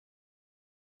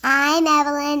I'm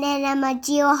Evelyn, and I'm a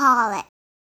geoholic.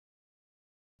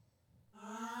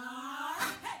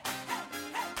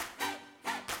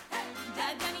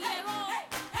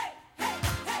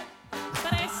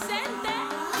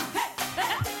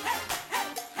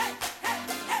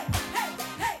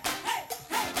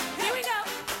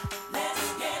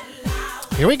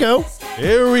 Here we go.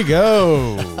 Here we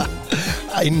go.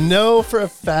 I know for a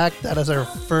fact that is our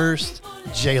first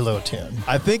J-Lo tune.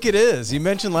 I think it is. You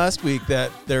mentioned last week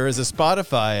that there is a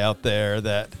Spotify out there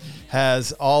that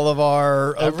has all of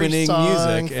our opening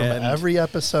music from every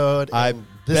episode. I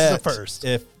this is the first.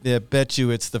 I bet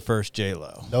you it's the first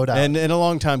J-Lo. No doubt. And a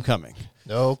long time coming.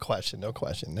 No question, no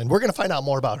question. And we're going to find out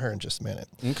more about her in just a minute.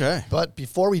 Okay. But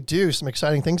before we do, some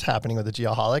exciting things happening with the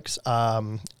Geoholics.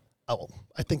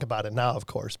 I think about it now, of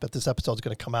course, but this episode is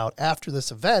going to come out after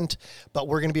this event. But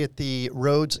we're going to be at the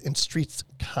Roads and Streets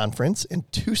Conference in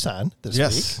Tucson this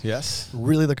week. Yes.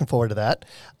 Really looking forward to that.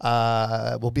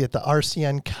 We'll be at the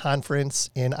RCN Conference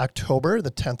in October,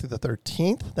 the 10th through the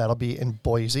 13th. That'll be in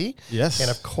Boise. Yes. And,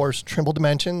 of course, Trimble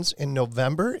Dimensions in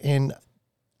November in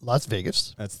Las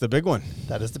Vegas. That's the big one.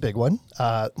 That is the big one.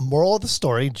 Moral of the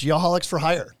story, Geoholics for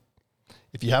hire.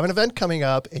 If you have an event coming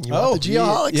up and you want the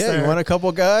Geoholics there. You want a couple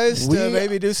guys to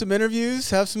maybe do some interviews,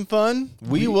 have some fun?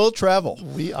 We will travel.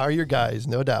 We are your guys,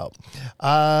 no doubt.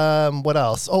 What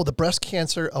else? Oh, the breast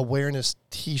cancer awareness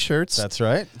T-shirts. That's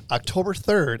right. October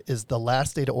 3rd is the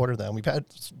last day to order them. We've had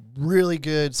really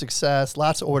good success,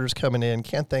 lots of orders coming in.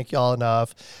 Can't thank y'all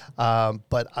enough.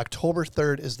 But October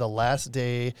 3rd is the last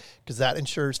day because that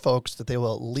ensures folks that they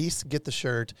will at least get the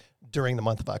shirt during the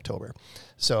month of October.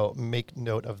 So make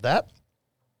note of that.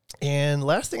 And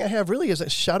last thing I have really is a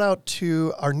shout out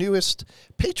to our newest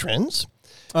patrons.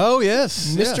 Oh,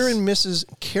 yes. Mr. and Mrs.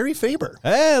 Carrie Faber.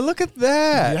 Hey, look at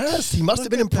that. Yes, he must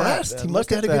have been impressed. He must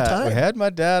have had a good time. We had my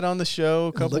dad on the show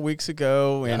a couple weeks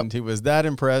ago, and he was that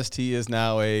impressed. He is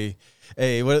now a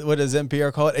what does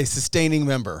NPR call it? A sustaining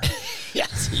member.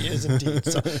 Yes, he is indeed.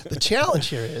 So the challenge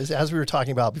here is, as we were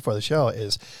talking about before the show,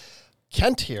 is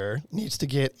Kent here needs to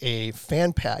get a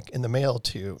fan pack in the mail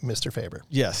to Mr. Faber.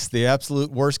 Yes, the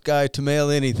absolute worst guy to mail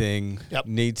anything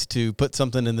needs to put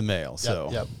something in the mail.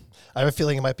 Yep. I have a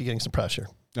feeling it might be getting some pressure.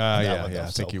 I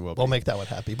think you will. We'll make that one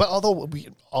happy. But although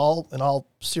in all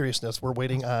seriousness, we're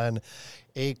waiting on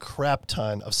a crap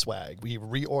ton of swag. We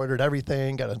reordered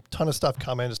everything, got a ton of stuff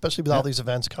coming, especially with all these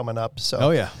events coming up.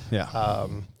 So,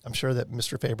 I'm sure that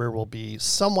Mr. Faber will be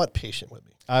somewhat patient with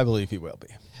me. I believe he will be.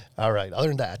 All right. Other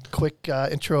than that, quick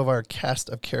intro of our cast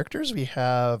of characters. We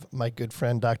have my good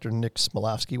friend, Dr. Nick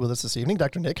Smolowski, with us this evening.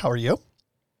 Dr. Nick, how are you?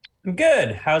 I'm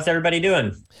good. How's everybody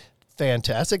doing?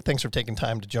 Fantastic. Thanks for taking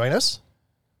time to join us.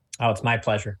 Oh, it's my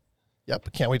pleasure.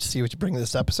 Yep. Can't wait to see what you bring to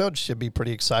this episode. Should be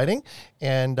pretty exciting.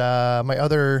 And my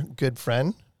other good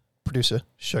friend, producer,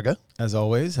 Sugar. As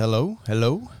always, hello.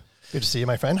 Good to see you,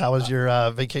 my friend. How was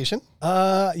your vacation?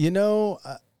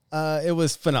 It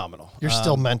was phenomenal. You're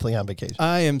still mentally on vacation.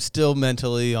 I am still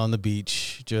mentally on the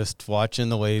beach, just watching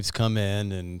the waves come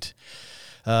in and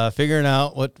figuring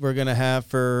out what we're going to have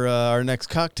for our next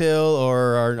cocktail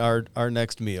or our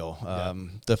next meal.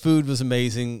 The food was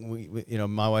amazing. We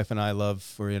my wife and I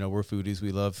we're foodies.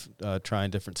 We love trying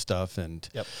different stuff. And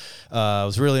I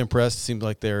was really impressed. It seemed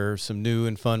like there are some new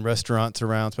and fun restaurants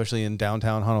around, especially in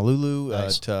downtown Honolulu.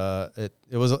 Nice.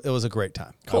 It was a great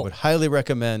time. Cool. I would highly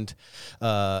recommend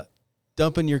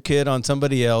dumping your kid on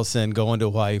somebody else and going to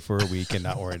Hawaii for a week and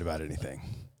not worrying about anything.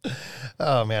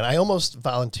 Oh, man. I almost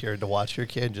volunteered to watch your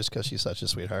kid just because she's such a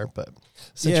sweetheart. But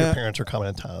since your parents were coming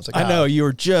in town, I was like, I know. You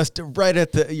were just right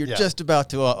at just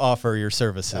about to offer your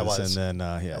services. And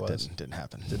then, it didn't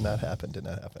happen. Did not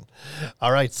happen.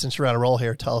 All right. Since you're on a roll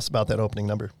here, tell us about that opening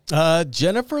number.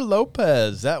 Jennifer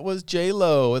Lopez. That was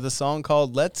J-Lo with a song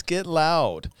called Let's Get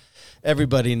Loud.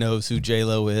 Everybody knows who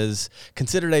J-Lo is,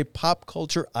 considered a pop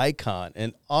culture icon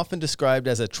and often described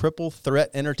as a triple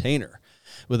threat entertainer.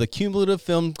 With a cumulative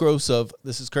film gross of,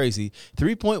 this is crazy,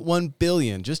 $3.1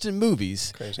 billion just in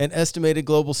movies, and estimated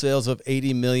global sales of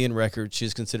 80 million records, she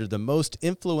is considered the most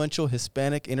influential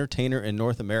Hispanic entertainer in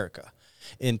North America.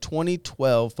 In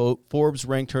 2012, Forbes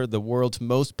ranked her the world's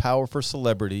most powerful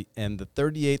celebrity and the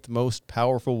 38th most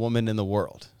powerful woman in the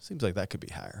world. Seems like that could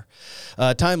be higher.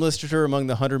 Time listed her among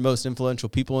the 100 most influential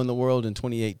people in the world in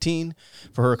 2018.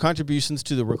 For her contributions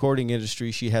to the recording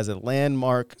industry, she has a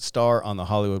landmark star on the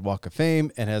Hollywood Walk of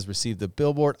Fame and has received the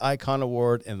Billboard Icon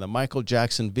Award and the Michael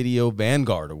Jackson Video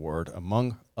Vanguard Award,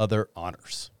 among other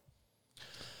honors.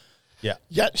 Yeah,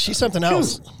 she's something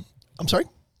else. I'm sorry?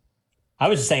 I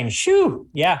was just saying, shoo.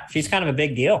 Yeah, she's kind of a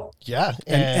big deal. Yeah.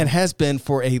 And has been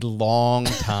for a long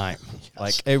time.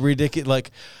 Like a ridiculous,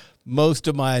 most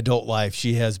of my adult life,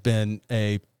 she has been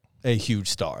a huge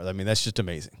star. I mean, that's just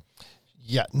amazing.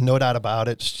 Yeah, no doubt about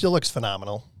it. She looks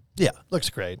phenomenal. Yeah. Looks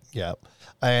great. Yeah.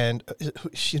 And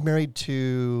she's married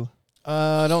to...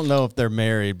 I don't know if they're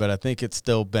married, but I think it's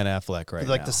still Ben Affleck right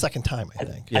like now. the second time, I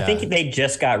think. Yeah. I think they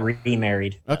just got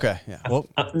remarried. Okay. Yeah. Well,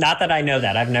 Not that I know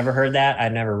that. I've never heard that.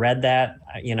 I've never read that.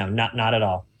 Not at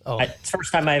all. Oh. It's the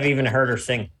first time I've even heard her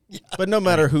sing. but no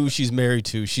matter who she's married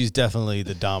to, she's definitely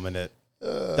the dominant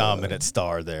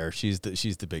star there. She's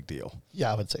the big deal.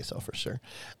 Yeah, I would say so for sure.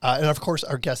 And of course,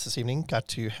 our guest this evening got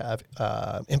to have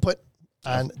input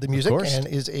on the music and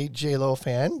is a J-Lo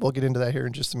fan. We'll get into that here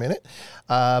in just a minute.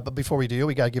 But before we do,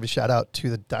 we got to give a shout out to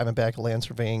the Diamondback Land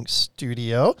Surveying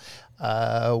Studio.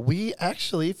 We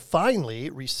actually finally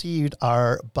received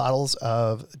our bottles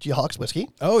of Geoholics whiskey.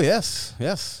 Oh, yes.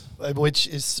 Yes. Which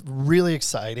is really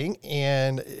exciting.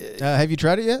 And Have you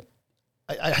tried it yet?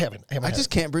 I haven't. I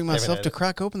just can't bring myself to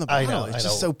crack open the bottle. I know, it's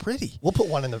just so pretty. We'll put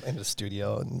one in the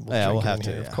studio and we'll drink have it in to,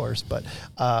 here, yeah. of course. But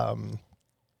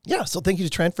yeah, so thank you to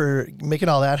Trent for making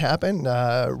all that happen.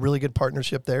 Really good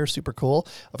partnership there. Super cool.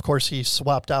 Of course, he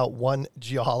swapped out one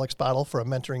Geoholics bottle for a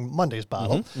Mentoring Mondays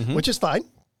bottle, which is fine.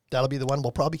 That'll be the one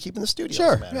we'll probably keep in the studio.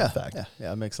 Sure. As a matter of fact.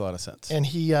 Yeah, it makes a lot of sense. And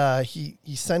he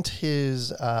sent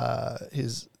his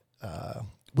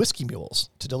whiskey mules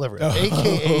to deliver it,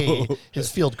 a.k.a.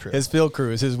 his field crew. His field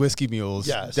crew is his whiskey mules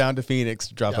down to Phoenix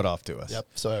to drop it off to us. Yep.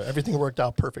 So everything worked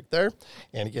out perfect there.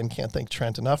 And again, can't thank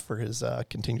Trent enough for his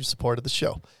continued support of the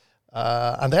show.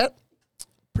 On that,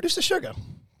 Producer Sugar,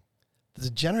 the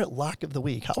degenerate lock of the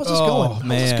week. How's this going? How's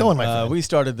this going, my friend? We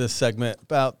started this segment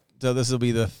so this will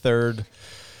be the third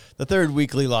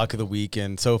weekly lock of the week,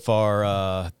 and so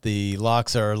far the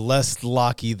locks are less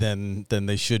locky than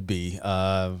they should be.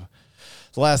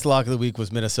 The last lock of the week was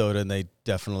Minnesota, and they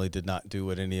definitely did not do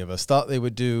what any of us thought they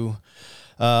would do.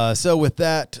 So with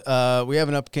that, we have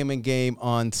an upcoming game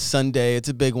on Sunday. It's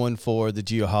a big one for the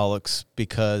Geoholics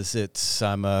because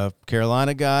I'm a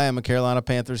Carolina guy, I'm a Carolina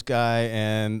Panthers guy,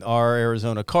 and our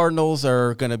Arizona Cardinals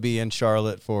are going to be in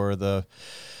Charlotte for the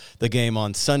game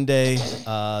on Sunday.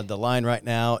 The line right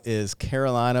now is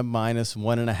Carolina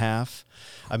 -1.5.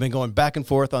 I've been going back and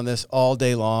forth on this all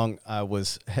day long. I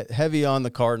was heavy on the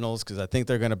Cardinals because I think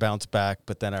they're going to bounce back.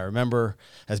 But then I remember,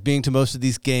 as being to most of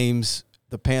these games,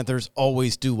 the Panthers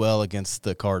always do well against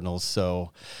the Cardinals.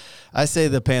 So I say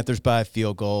the Panthers by a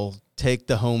field goal. Take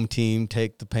the home team,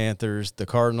 take the Panthers. The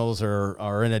Cardinals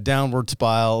are in a downward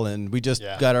spiral, and we just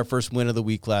got our first win of the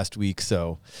week last week.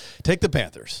 So take the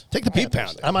Panthers. Take the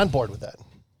Panthers. I'm on board with that.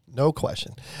 No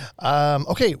question.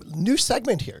 Okay, new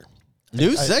segment here.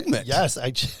 New segment. Yes,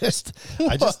 I just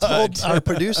told our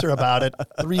producer about it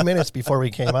 3 minutes before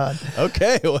we came on.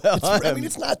 Okay, well,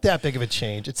 it's not that big of a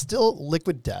change. It's still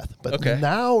Liquid Death, but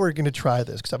now we're going to try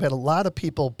this because I've had a lot of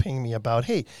people ping me about,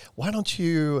 hey, why don't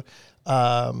you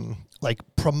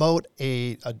promote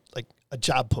a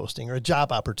job posting or a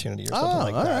job opportunity or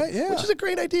something like that, right, yeah. which is a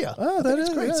great idea. Oh, that is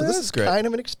great. Yeah, so this is great. kind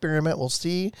of an experiment. We'll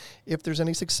see if there's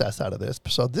any success out of this.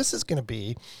 So this is going to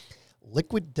be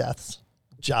Liquid Death's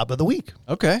Job of the Week.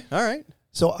 Okay, all right.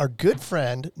 So our good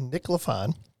friend, Nick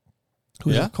LaFon,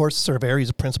 who's, of course, a surveyor.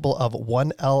 He's a principal of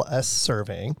 1LS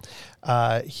Surveying.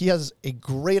 He has a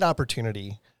great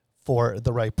opportunity for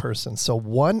the right person. So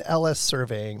 1LS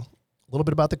Surveying, a little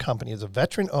bit about the company, is a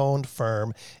veteran-owned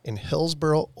firm in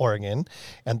Hillsboro, Oregon,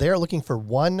 and they are looking for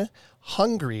one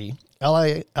hungry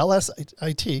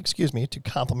LSIT, to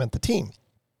complement the team.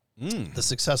 The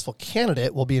successful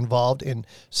candidate will be involved in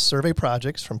survey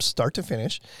projects from start to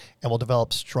finish and will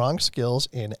develop strong skills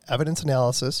in evidence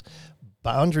analysis,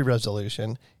 boundary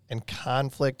resolution, and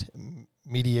conflict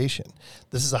mediation.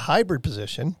 This is a hybrid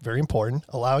position, very important,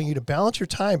 allowing you to balance your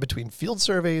time between field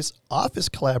surveys, office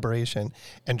collaboration,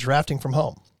 and drafting from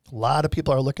home. A lot of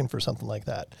people are looking for something like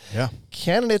that. Yeah.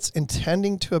 Candidates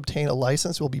intending to obtain a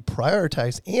license will be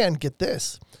prioritized, and get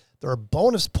this, there are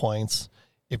bonus points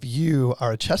if you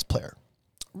are a chess player.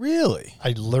 Really?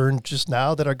 I learned just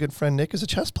now that our good friend Nick is a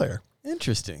chess player.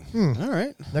 Interesting. All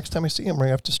right. Next time I see him, we're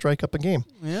going to have to strike up a game.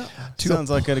 Yeah. Sounds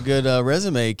like a good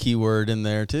resume keyword in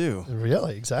there, too.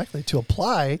 Really, exactly. To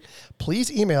apply,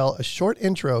 please email a short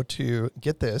intro to,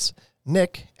 get this,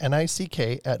 Nick,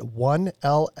 N-I-C-K, at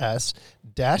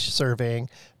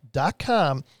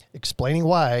 1ls-surveying.com, explaining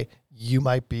why you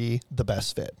might be the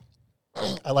best fit.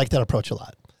 I like that approach a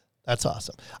lot. That's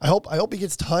awesome. I hope he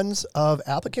gets tons of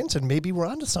applicants, and maybe we're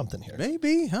onto something here.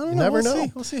 Maybe. I don't know. Never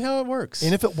know. We'll see how it works.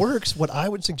 And if it works, what I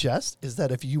would suggest is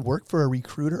that if you work for a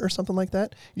recruiter or something like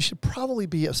that, you should probably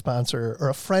be a sponsor or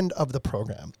a friend of the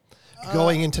program.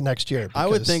 going into next year. I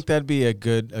would because think that'd be a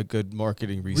good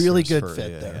marketing resource. really good for,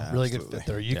 fit yeah, there. yeah, Really good absolutely. fit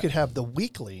there. You Yeah. could have the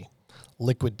weekly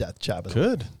Liquid Death job. Of the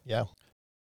Good. week. Yeah.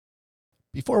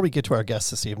 Before we get to our guests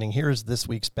this evening, here is this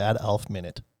week's Bad Elf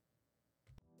Minute.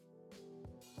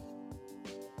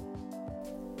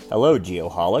 Hello,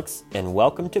 Geoholics, and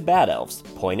welcome to Bad Elf's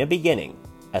Point of Beginning,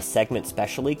 a segment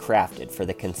specially crafted for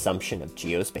the consumption of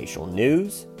geospatial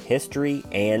news, history,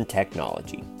 and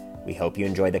technology. We hope you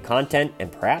enjoy the content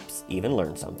and perhaps even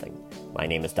learn something. My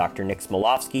name is Dr. Nick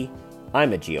Smolowski.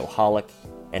 I'm a geoholic,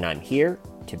 and I'm here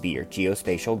to be your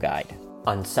geospatial guide.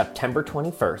 On September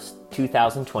 21st,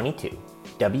 2022,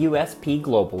 WSP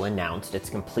Global announced its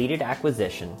completed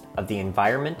acquisition of the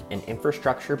environment and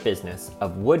infrastructure business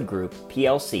of Wood Group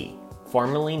plc,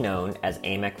 formerly known as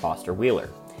Alameh Foster Wheeler.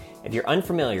 If you're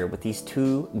unfamiliar with these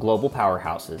two global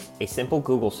powerhouses, a simple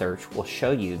Google search will show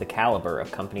you the caliber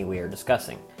of company we are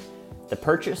discussing. The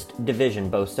purchased division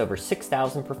boasts over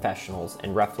 6,000 professionals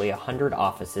and roughly 100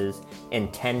 offices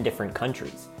in 10 different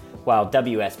countries, while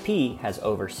WSP has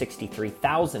over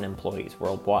 63,000 employees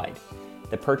worldwide.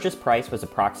 The purchase price was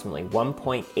approximately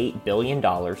 $1.8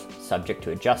 billion, subject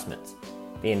to adjustments.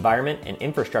 The Environment and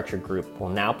Infrastructure Group will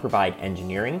now provide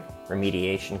engineering,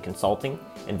 remediation consulting,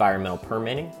 environmental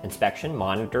permitting, inspection,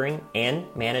 monitoring, and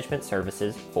management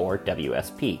services for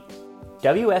WSP.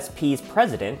 WSP's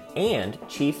president and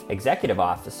chief executive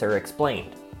officer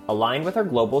explained, aligned with our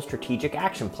global strategic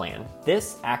action plan,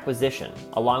 this acquisition,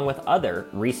 along with other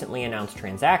recently announced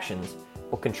transactions,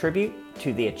 will contribute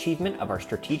to the achievement of our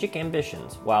strategic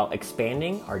ambitions while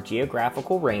expanding our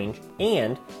geographical range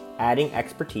and adding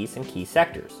expertise in key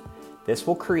sectors. This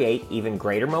will create even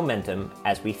greater momentum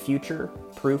as we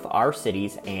future-proof our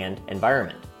cities and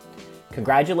environment.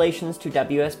 Congratulations to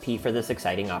WSP for this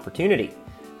exciting opportunity.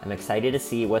 I'm excited to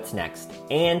see what's next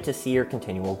and to see your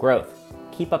continual growth.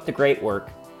 Keep up the great work,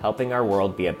 helping our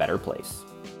world be a better place.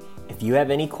 If you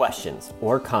have any questions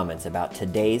or comments about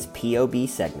today's POB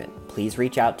segment, please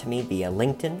reach out to me via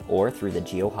LinkedIn or through the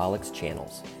Geoholics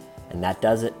channels. And that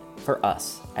does it for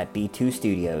us at B2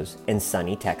 Studios in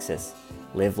sunny Texas.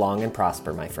 Live long and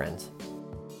prosper, my friends.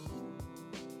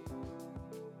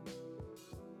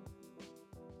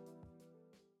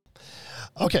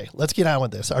 Okay, let's get on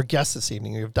with this. Our guest this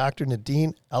evening, we have Dr.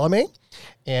 Nadine Alameh,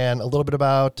 and a little bit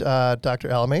about Dr.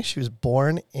 Alameh. She was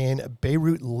born in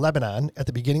Beirut, Lebanon at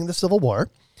the beginning of the Civil War.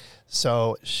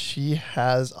 So she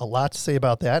has a lot to say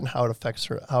about that and how it affects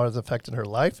her, how it has affected her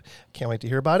life. Can't wait to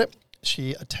hear about it.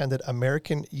 She attended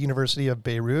American University of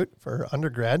Beirut for her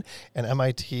undergrad and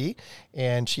MIT,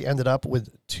 and she ended up with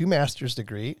 2 master's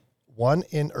degrees, one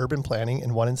in urban planning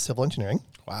and one in civil engineering.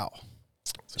 Wow.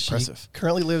 It's She impressive.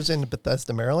 currently lives in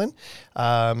Bethesda, Maryland.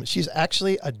 She's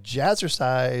actually a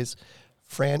Jazzercise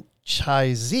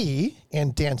franchisee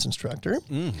and dance instructor,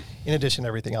 in addition to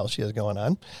everything else she has going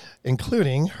on,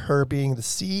 including her being the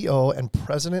CEO and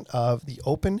president of the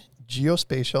Open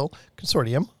Geospatial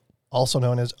Consortium, also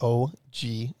known as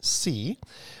OGC.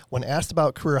 When asked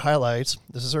about career highlights,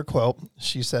 this is her quote.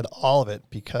 She said, "All of it,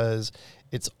 because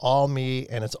it's all me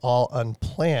and it's all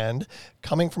unplanned.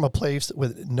 Coming from a place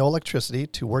with no electricity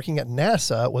to working at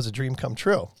NASA was a dream come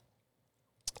true."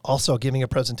 Also giving a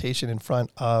presentation in front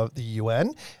of the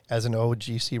UN as an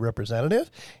OGC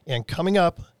representative. And coming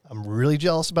up, I'm really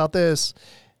jealous about this.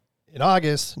 In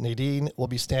August, Nadine will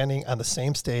be standing on the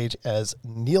same stage as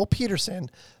Neil Peterson,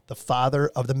 the father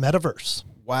of the metaverse.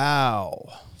 Wow.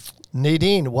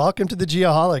 Nadine, welcome to the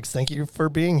Geoholics. Thank you for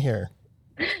being here.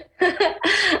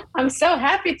 I'm so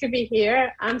happy to be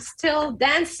here. I'm still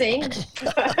dancing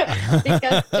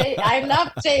because I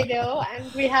love J-Lo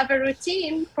and we have a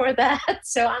routine for that.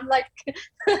 So I'm like,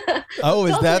 Oh,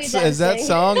 is totally is that dancing.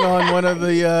 song on one of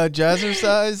the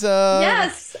Jazzercise?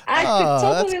 Yes, I could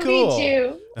that's totally cool. lead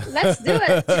you. Let's do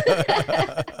it.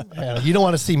 Man, you don't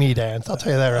want to see me dance. I'll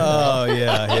tell you that right now. Oh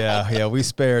yeah. We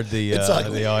spared the It's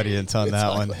ugly. the audience on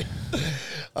that one.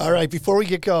 All right, before we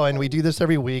get going, we do this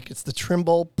every week. It's the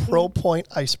Trimble Pro Point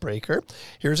Icebreaker.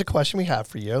 Here's a question we have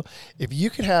for you. If you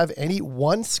could have any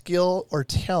one skill or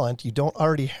talent you don't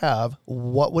already have,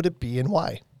 what would it be and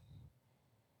why?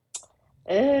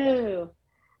 Oh,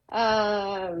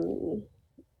 I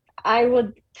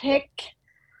would pick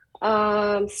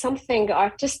something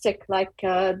artistic like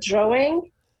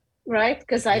drawing, right?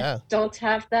 Because Yeah. I don't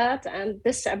have that. And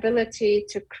this ability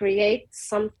to create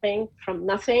something from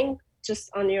nothing,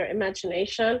 just on your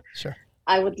imagination, Sure.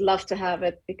 I would love to have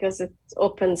it because it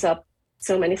opens up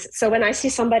so many. So when I see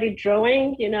somebody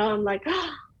drawing, I'm like,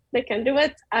 oh, they can do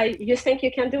it. You think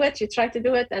you can do it, you try to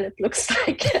do it, and it looks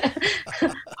like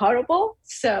horrible.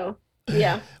 So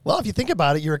Yeah. Well, if you think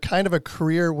about it, you're kind of a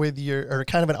career with your, or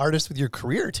kind of an artist with your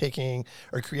career taking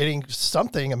or creating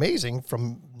something amazing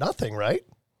from nothing, right?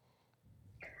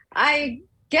 I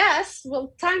guess,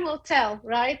 well, time will tell,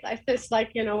 right? I just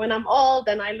like, when I'm old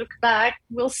and I look back,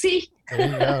 we'll see There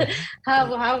you go.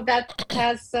 how that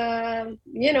has,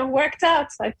 worked out,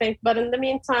 I think. But in the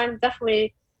meantime,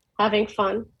 definitely having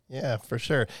fun. Yeah, for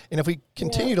sure. And if we Yeah.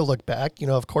 continue to look back,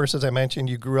 of course, as I mentioned,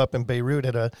 you grew up in Beirut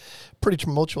at a pretty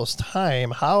tumultuous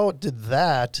time. How did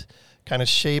that kind of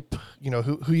shape,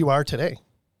 who you are today?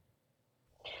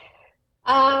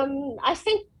 I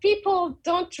think people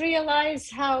don't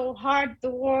realize how hard the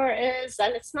war is,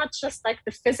 and it's not just like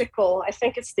the physical. I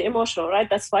think it's the emotional, right?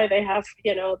 That's why they have,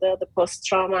 the post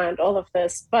trauma and all of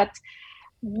this. But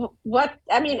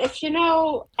if you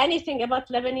know anything about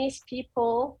Lebanese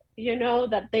people, you know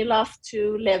that they love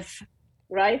to live,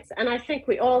 right? And I think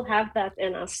we all have that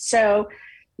in us. So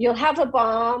you'll have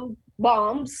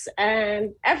bombs,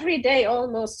 and every day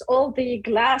almost all the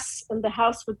glass in the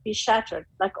house would be shattered,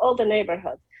 like all the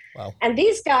neighborhood. Wow. And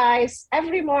these guys,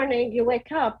 every morning you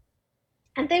wake up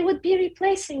and they would be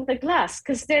replacing the glass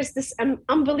because there's this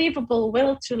unbelievable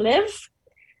will to live,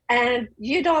 and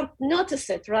you don't notice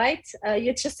it, right?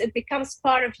 It becomes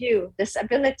part of you, this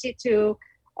ability to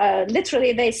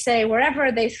literally, they say,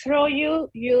 wherever they throw you,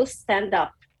 you stand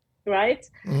up, right?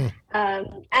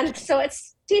 And so it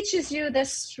teaches you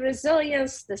this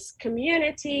resilience, this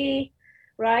community,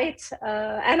 right?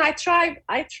 And I try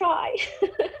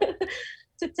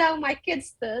to tell my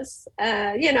kids this,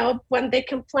 when they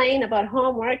complain about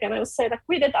homework, and I would say, like,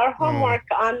 we did our homework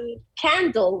on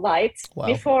candlelight. Wow.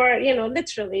 Before,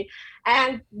 literally.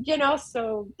 And,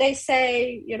 so they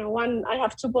say, I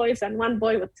have two boys, and one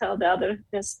boy would tell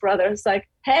his brothers, like,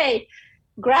 hey,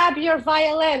 grab your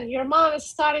violin. Your mom is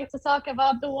starting to talk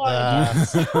about the war.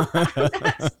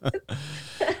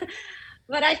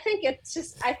 But I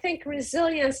think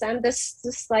resilience and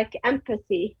this like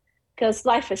empathy, because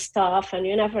life is tough and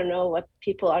you never know what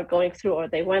people are going through or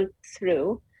they went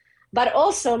through. But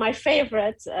also my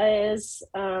favorite is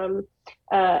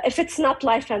if it's not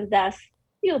life and death,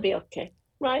 you'll be okay,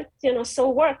 right? So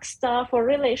work stuff or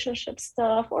relationship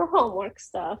stuff or homework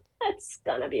stuff, it's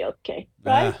gonna be okay,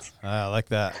 right? I like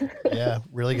that. Yeah,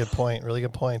 really good point. Really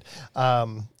good point.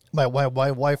 My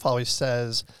wife always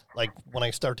says, like, when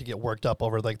I start to get worked up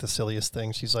over like the silliest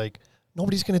thing, she's like,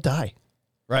 nobody's going to die.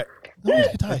 Right.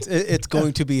 Nobody's going to die. It's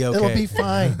going to be okay. It'll be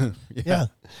fine. Yeah.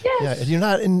 Yes. Yeah. You're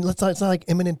not in, it's not like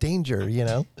imminent danger,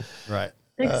 Right.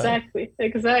 Exactly.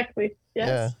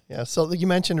 Yes. Yeah. So you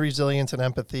mentioned resilience and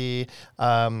empathy.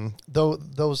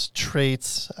 Those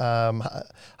traits, how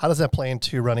does that play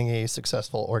into running a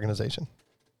successful organization?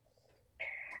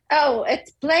 Oh,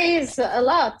 it plays a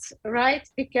lot, right?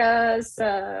 Because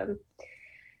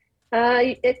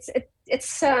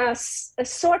it's a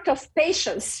sort of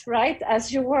patience, right?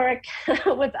 As you work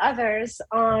with others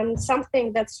on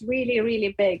something that's really,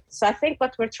 really big. So I think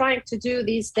what we're trying to do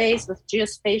these days with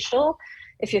geospatial,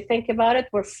 if you think about it,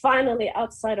 we're finally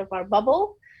outside of our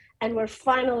bubble, and we're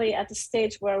finally at the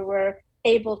stage where we're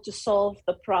able to solve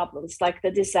the problems, like the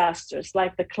disasters,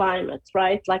 like the climate,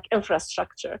 right? Like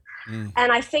infrastructure.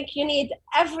 And I think you need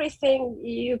everything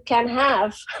you can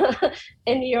have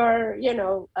in your,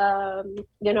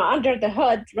 under the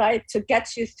hood, right? To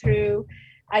get you through,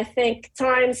 I think,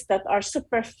 times that are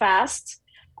super fast,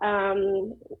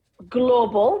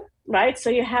 global, right?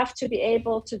 So you have to be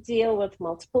able to deal with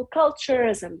multiple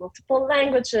cultures and multiple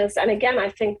languages. And again, I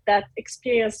think that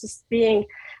experience is being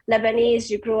Lebanese,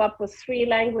 you grew up with 3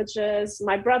 languages.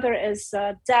 My brother is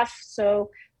deaf,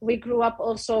 so we grew up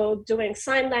also doing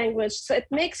sign language. So it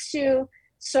makes you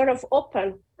sort of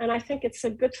open. And I think it's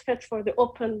a good fit for the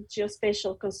Open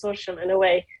Geospatial Consortium in a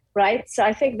way, right? So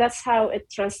I think that's how it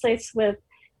translates with,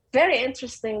 very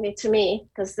interestingly to me,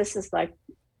 because this is like,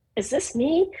 is this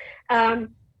me? I'm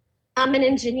an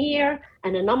engineer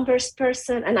and a numbers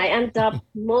person, and I end up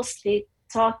mostly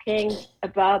talking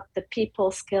about the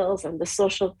people skills and the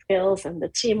social skills and the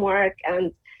teamwork.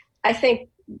 And I think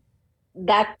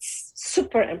that's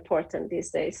super important these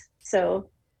days. So,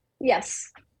 yes.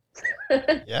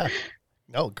 Yeah.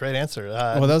 No, great answer.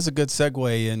 Well, that was a good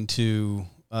segue into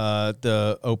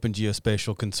the Open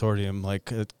Geospatial Consortium. Like,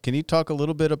 can you talk a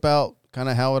little bit about kind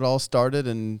of how it all started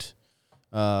and,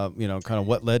 kind of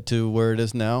what led to where it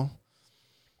is now?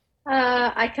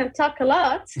 I can talk a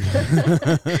lot.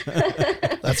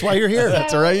 That's why you're here.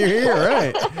 That's right. You're here,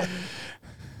 right?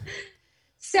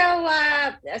 So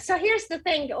here's the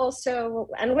thing also,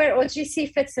 and where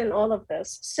OGC fits in all of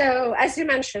this. So as you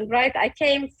mentioned, right, I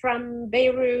came from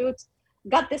Beirut.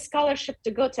 got this scholarship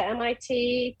to go to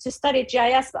MIT to study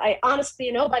GIS. I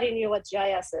honestly, nobody knew what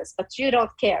GIS is, but you don't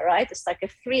care, right? It's like a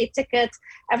free ticket,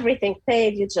 everything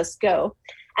paid, you just go.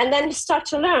 And then you start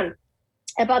to learn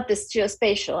about this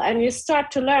geospatial, and you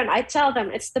start to learn. I tell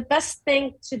them it's the best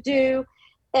thing to do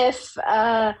if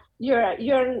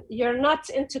you're not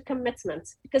into commitment,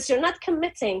 because you're not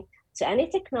committing to any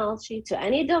technology, to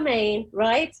any domain,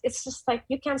 right? It's just like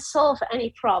you can solve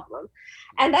any problem.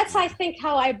 And that's, I think,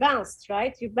 how I bounced,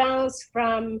 right? You bounce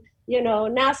from,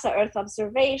 NASA Earth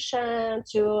observation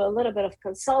to a little bit of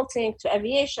consulting to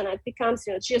aviation. It becomes,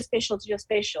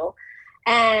 geospatial.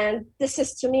 And this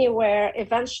is, to me, where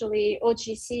eventually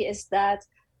OGC is that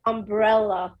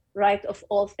umbrella, right, of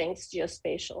all things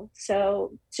geospatial.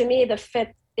 So to me, the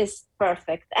fit is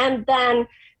perfect. And then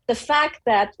the fact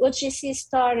that OGC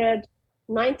started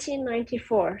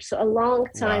 1994, so a long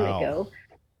time ago.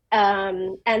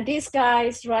 And these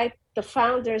guys, right, the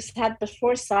founders had the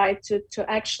foresight to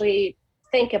actually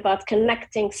think about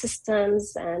connecting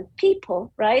systems and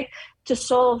people, right, to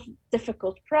solve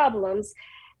difficult problems.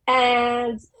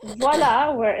 And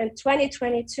voila, we're in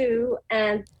 2022,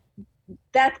 and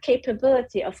that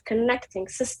capability of connecting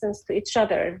systems to each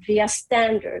other via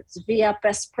standards, via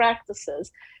best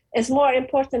practices, is more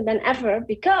important than ever,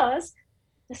 because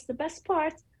that's the best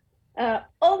part.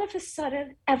 All of a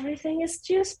sudden, everything is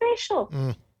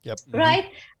geospatial,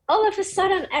 right? All of a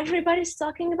sudden, everybody's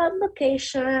talking about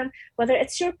location, whether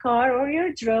it's your car or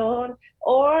your drone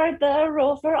or the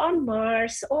rover on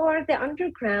Mars or the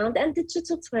underground and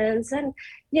digital twins and,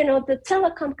 the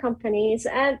telecom companies.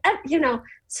 And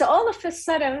so all of a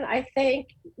sudden, I think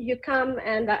you come,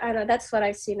 and I know that's what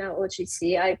I see now,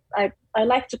 OGC. I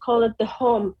like to call it the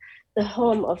home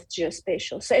of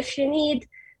geospatial. So if you need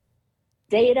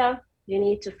data, you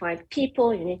need to find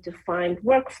people, you need to find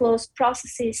workflows,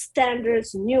 processes,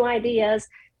 standards, new ideas.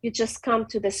 You just come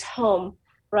to this home,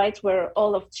 right, where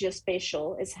all of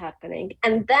geospatial is happening.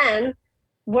 And then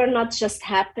we're not just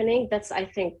happening. I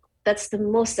think that's the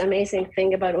most amazing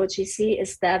thing about OGC,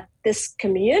 is that this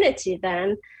community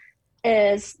then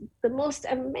is the most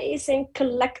amazing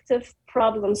collective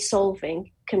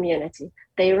problem-solving community.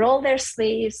 They roll their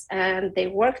sleeves and they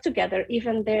work together,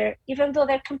 even though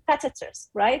they're competitors,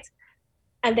 right?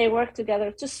 And they work together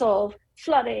to solve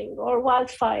flooding or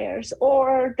wildfires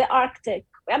or the Arctic.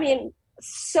 I mean,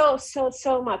 so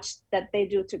much that they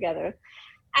do together.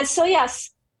 And so,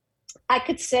 yes, I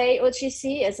could say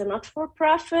OGC is a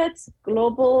not-for-profit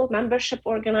global membership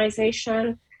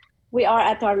organization. We are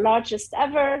at our largest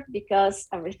ever because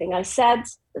everything I said,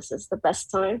 this is the best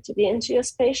time to be in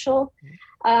geospatial.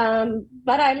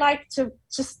 But I like to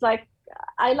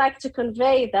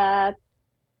convey that,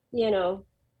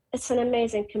 it's an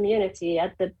amazing community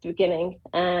at the beginning,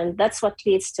 and that's what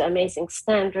leads to amazing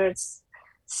standards,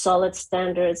 solid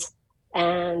standards,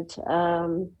 and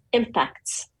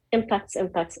impacts.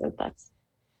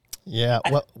 Yeah,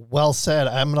 well said.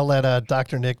 I'm going to let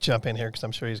Dr. Nick jump in here because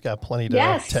I'm sure he's got plenty to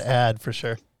add for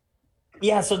sure.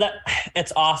 Yeah, so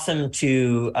it's awesome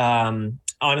to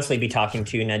honestly be talking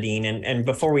to you, Nadine. And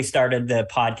before we started the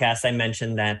podcast, I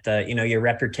mentioned that your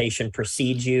reputation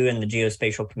precedes you in the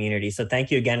geospatial community. So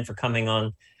thank you again for coming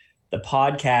on the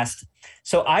podcast.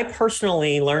 So I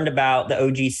personally learned about the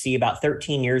OGC about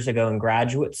 13 years ago in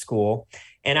graduate school.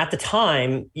 And at the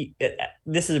time,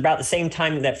 this is about the same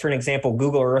time that, for an example,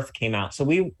 Google Earth came out. So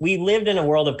we lived in a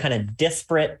world of kind of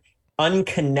disparate,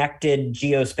 unconnected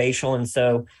geospatial. And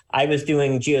so I was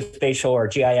doing geospatial or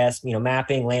GIS,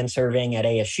 mapping, land surveying at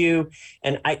ASU.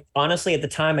 And I honestly, at the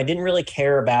time, I didn't really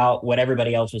care about what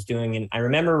everybody else was doing. And I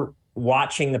remember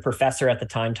watching the professor at the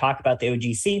time talk about the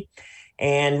OGC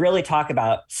and really talk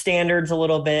about standards a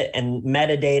little bit and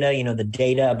metadata, the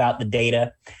data about the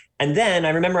data. And then I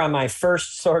remember on my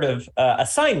first sort of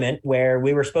assignment where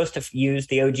we were supposed to use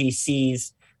the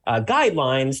OGC's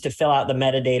guidelines to fill out the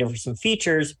metadata for some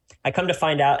features, I come to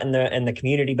find out in the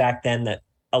community back then that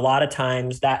a lot of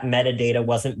times that metadata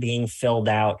wasn't being filled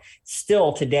out.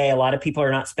 Still today, a lot of people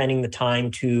are not spending the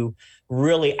time to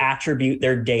really attribute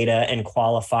their data and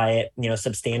qualify it,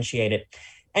 substantiate it.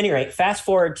 Anyway, fast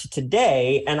forward to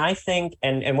today, and I think,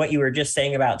 and what you were just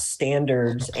saying about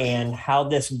standards and how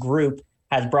this group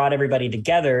has brought everybody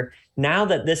together. Now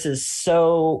that this is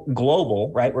so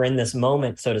global, right? We're in this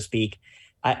moment, so to speak.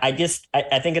 I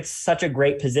think it's such a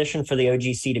great position for the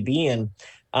OGC to be in.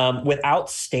 Without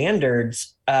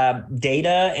standards,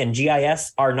 data and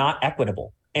GIS are not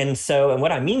equitable. And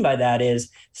what I mean by that is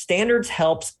standards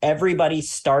helps everybody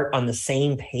start on the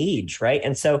same page, right?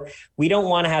 And so we don't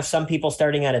want to have some people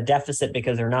starting at a deficit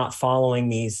because they're not following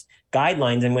these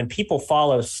guidelines. And when people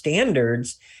follow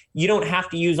standards, you don't have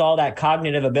to use all that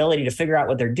cognitive ability to figure out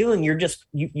what they're doing. You're just,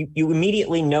 you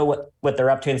immediately know what they're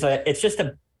up to. And so it's just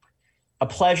a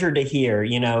pleasure to hear,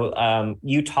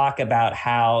 you talk about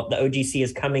how the OGC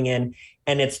is coming in,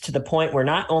 and it's to the point where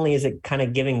not only is it kind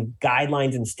of giving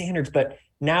guidelines and standards, but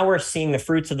now we're seeing the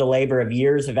fruits of the labor of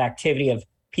years of activity of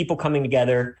people coming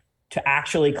together to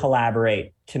actually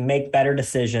collaborate, to make better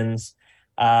decisions,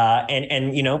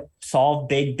 and solve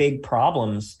big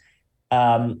problems.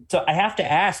 So I have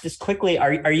to ask just quickly,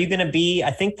 are you going to be,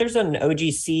 I think there's an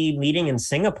OGC meeting in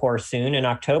Singapore soon in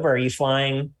October. Are you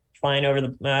flying over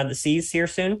the seas here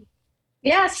soon?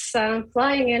 Yes, I'm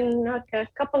flying in a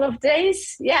couple of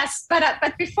days. Yes, but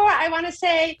before I want to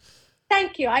say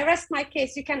thank you. I rest my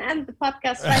case. You can end the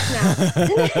podcast right now.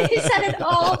 You said it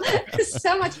all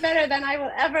so much better than I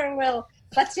will.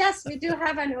 But yes, we do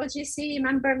have an OGC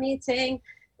member meeting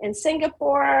in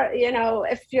Singapore.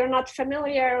 If you're not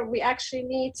familiar, we actually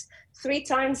meet 3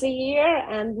 times a year,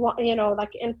 and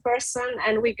like in person,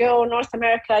 and we go North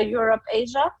America, Europe,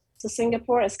 Asia. So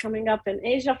Singapore is coming up in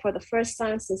Asia for the first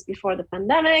time since before the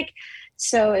pandemic.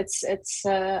 So it's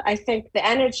I think the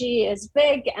energy is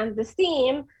big, and the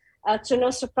theme, to no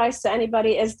surprise to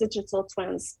anybody, is digital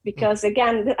twins. Because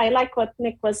again, I like what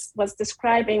Nick was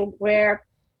describing, where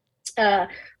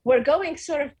we're going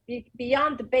sort of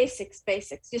beyond the basics.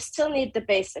 You still need the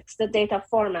basics, the data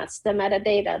formats, the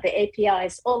metadata, the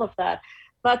APIs, all of that.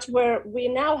 But we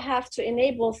now have to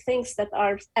enable things that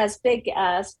are as big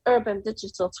as urban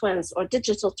digital twins, or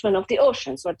digital twin of the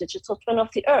oceans, or digital twin of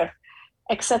the earth,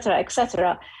 et cetera, et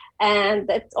cetera. And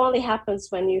it only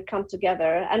happens when you come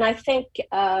together. And I think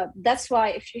that's why,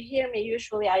 if you hear me,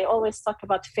 usually I always talk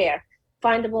about FAIR: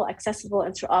 findable, accessible,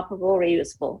 interoperable,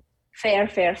 reusable.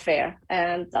 Fair.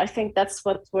 And I think that's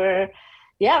what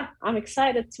I'm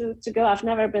excited to go. I've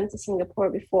never been to Singapore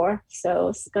before, so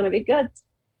it's going to be good.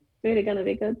 Really going to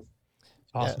be good.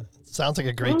 Awesome. Yeah, sounds like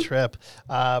a great trip.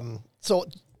 So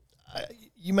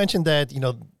you mentioned that,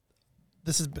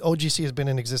 OGC has been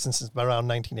in existence since around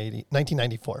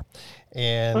 1994.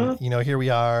 And, here we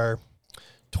are,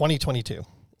 2022.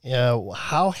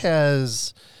 How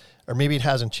has, or maybe it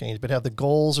hasn't changed, but have the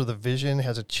goals or the vision,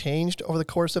 has it changed over the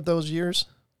course of those years?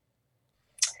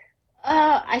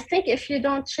 I think if you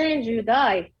don't change, you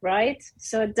die, right?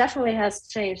 So it definitely has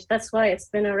changed. That's why it's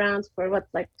been around for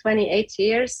 28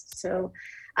 years. So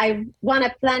I want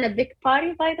to plan a big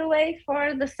party, by the way,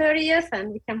 for the 30th,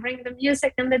 and we can bring the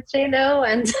music and the J-Lo,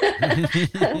 and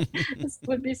this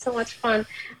would be so much fun.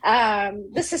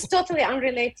 This is totally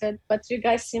unrelated, but you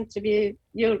guys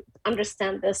you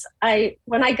understand this.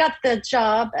 When I got the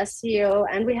job as CEO,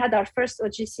 and we had our first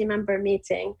OGC member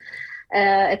meeting,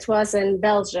 it was in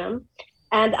Belgium,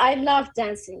 and I love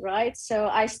dancing, right? So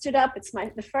I stood up. It's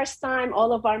the first time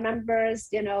all of our members,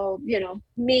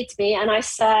 meet me, and I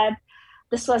said,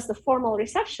 this was the formal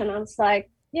reception. I was like,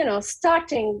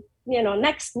 starting,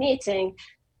 next meeting,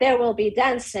 there will be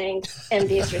dancing in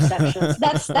these receptions.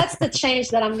 That's the change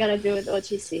that I'm going to do with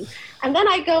OGC. And then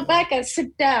I go back and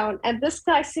sit down, and this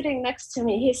guy sitting next to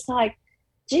me, he's like,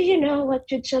 do you know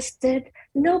what you just did?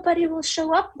 Nobody will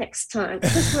show up next time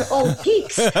because we're all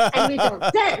geeks and we don't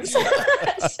dance.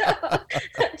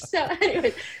 so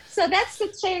anyway, so that's the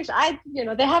change.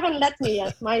 They haven't let me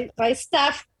yet. My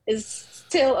staff is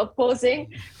still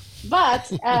opposing, but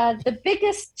the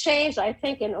biggest change I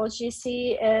think in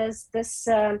OGC is this.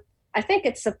 I think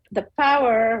it's the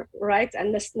power, right,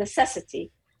 and this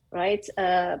necessity, right,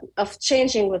 of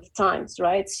changing with times,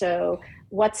 right. So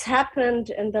what's happened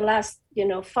in the last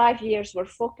 5 years we're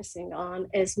focusing on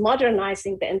is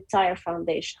modernizing the entire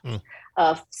foundation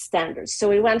of standards. So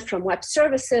we went from web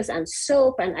services and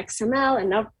SOAP and XML, and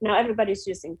now everybody's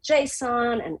using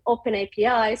JSON and open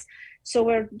APIs. So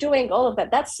we're doing all of that.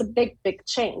 That's a big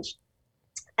change.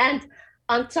 And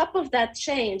on top of that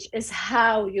change is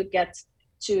how you get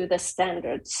to the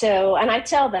standard. So, and I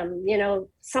tell them,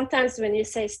 sometimes when you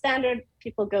say standard,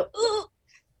 people go, ooh,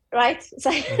 right? It's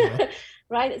like,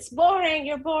 right? It's boring,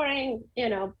 you're boring,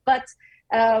 but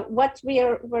what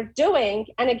we're doing,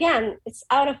 and again, it's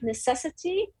out of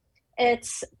necessity.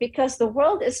 It's because the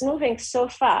world is moving so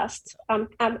fast.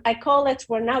 I call it,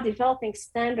 we're now developing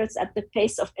standards at the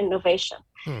pace of innovation.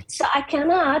 So I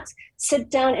cannot sit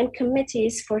down in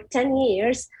committees for 10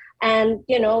 years and,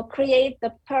 create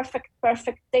the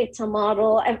perfect data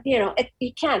model. And,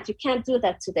 you can't do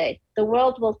that today. The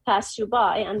world will pass you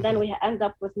by, and then we end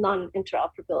up with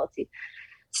non-interoperability.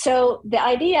 So the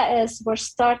idea is we're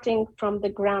starting from the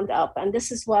ground up. And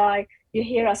this is why you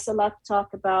hear us a lot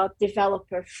talk about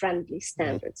developer-friendly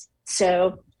standards.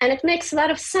 So, and it makes a lot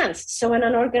of sense. So in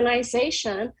an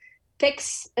organization,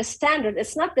 picks a standard.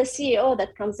 It's not the CEO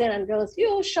that comes in and goes,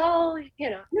 you shall,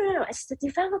 no, it's the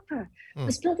developer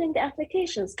who's building the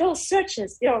applications, go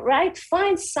searches, right?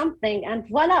 Find something and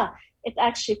voila, it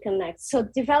actually connects. So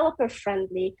developer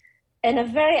friendly in a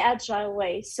very agile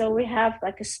way. So we have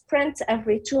like a sprint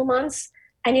every 2 months,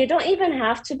 and you don't even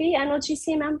have to be an OGC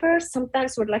member.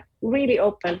 Sometimes we're like really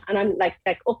open, and I'm like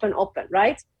open,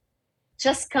 right?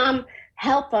 Just come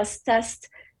help us test,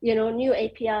 new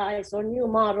APIs or new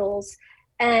models.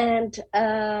 And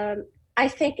I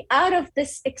think out of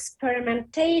this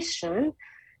experimentation,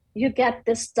 you get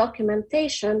this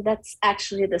documentation that's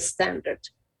actually the standard,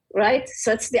 right? So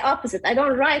it's the opposite. I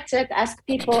don't write it, ask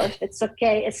people if it's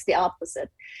okay. It's the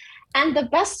opposite. And the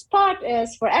best part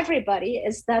is for everybody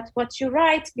is that what you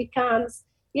write becomes,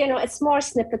 it's more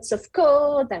snippets of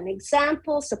code and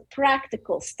examples of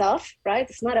practical stuff, right?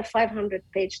 It's not a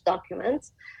 500-page document.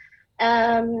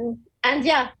 And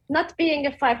yeah, not being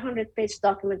a 500-page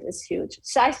document is huge.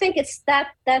 So I think it's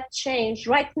that change.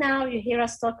 Right now, you hear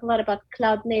us talk a lot about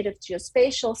cloud-native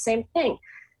geospatial, same thing.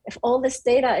 If all this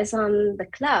data is on the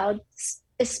cloud,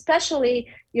 especially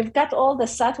you've got all the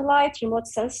satellite remote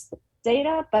sense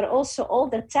data, but also all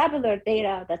the tabular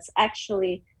data that's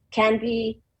actually can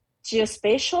be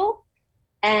geospatial,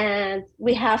 and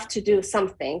we have to do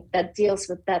something that deals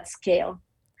with that scale.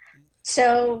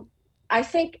 So I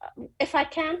think if I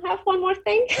can have one more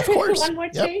thing, of course. one more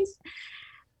change,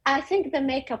 I think the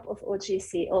makeup of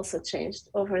OGC also changed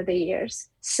over the years.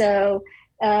 So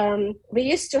we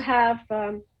used to have,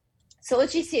 so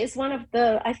OGC is one of the,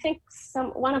 I think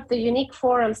one of the unique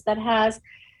forums that has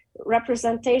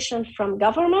representation from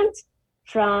government,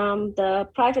 from the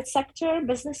private sector,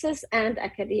 businesses, and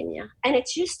academia. And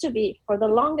it used to be, for the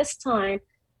longest time,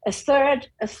 a third,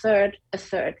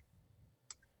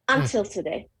 until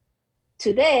today.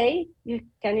 Today,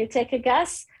 can you take a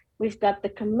guess? We've got the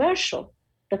commercial,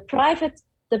 the private,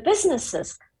 the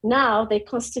businesses. Now they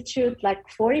constitute like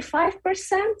 45%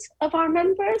 of our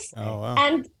members. Oh, wow.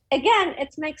 And again,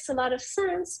 it makes a lot of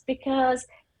sense because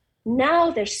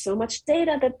now there's so much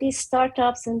data that these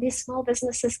startups and these small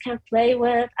businesses can play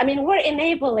with. I mean, we're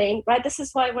enabling, right? This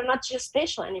is why we're not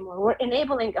geospatial anymore. We're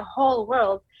enabling a whole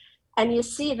world. And you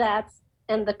see that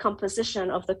in the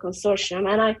composition of the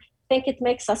consortium. And I think it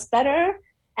makes us better.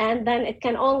 And then it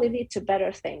can only lead to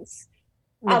better things.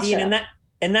 Nadine,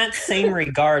 in that same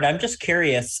regard, I'm just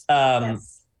curious,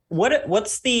 Yes.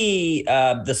 What's the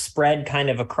spread kind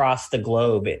of across the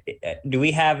globe? Do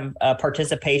we have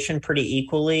participation pretty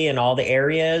equally in all the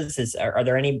areas? Are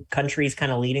there any countries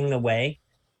kind of leading the way?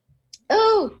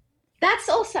 Oh, that's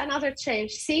also another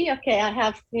change. See, okay, I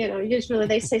have, usually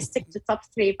they say stick to top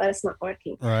 3, but it's not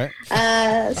working. Right.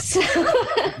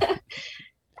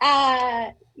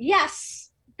 Yes.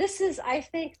 This is, I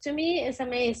think, to me is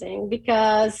amazing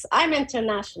because I'm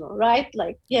international, right?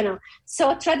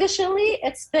 So traditionally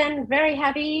it's been very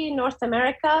heavy North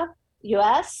America,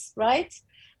 US, right?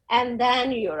 And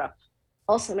then Europe.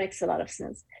 Also makes a lot of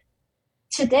sense.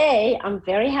 Today, I'm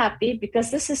very happy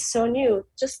because this is so new.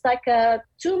 Just like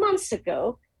 2 months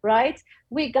ago, right?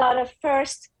 We got a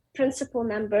first principal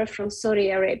member from Saudi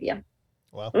Arabia.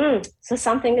 Wow. So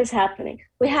something is happening.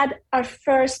 We had our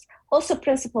first also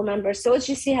principal members. So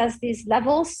OGC has these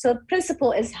levels. So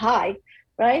principal is high,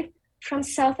 right? From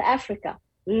South Africa,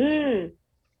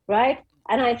 right?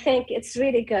 And I think it's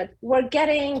really good. We're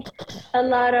getting a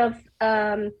lot of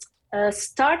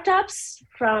startups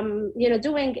from,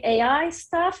 doing AI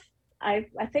stuff. I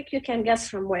think you can guess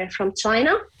from where, from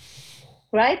China,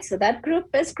 right? So that group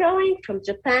is growing, from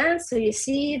Japan. So you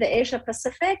see the Asia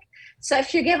Pacific. So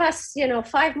if you give us,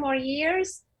 5 more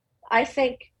years, I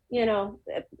think,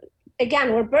 again,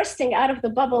 we're bursting out of the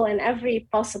bubble in every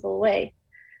possible way.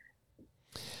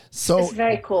 So it's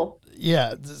very cool.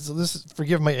 Yeah. So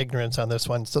forgive my ignorance on this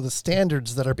one. So the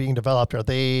standards that are being developed, are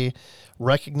they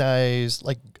recognized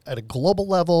like at a global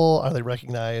level? Are they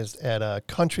recognized at a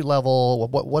country level?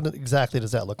 What exactly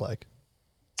does that look like?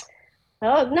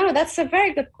 Oh, no, that's a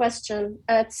very good question.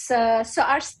 It's so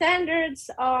our standards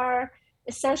are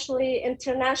essentially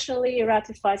internationally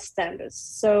ratified standards.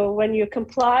 So when you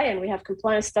comply, and we have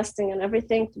compliance testing and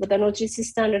everything with an OGC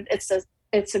standard,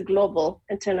 it's a global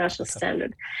international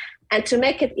standard. And to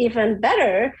make it even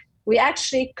better, we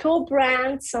actually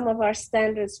co-brand some of our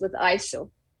standards with ISO.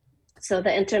 So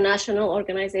the International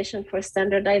Organization for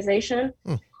Standardization.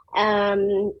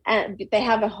 And they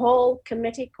have a whole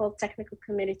committee called Technical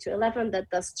Committee 211 that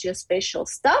does geospatial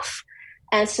stuff.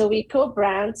 And so we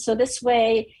co-brand. So this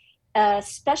way,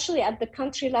 especially at the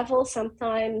country level,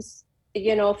 sometimes,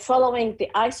 following the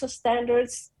ISO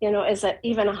standards, is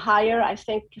even a higher, I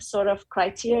think, sort of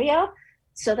criteria.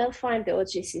 So they'll find the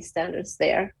OGC standards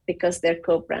there because they're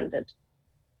co-branded.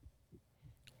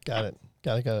 Got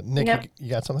it. Nick, Yep. you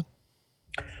got something?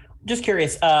 Just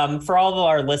curious, for all of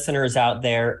our listeners out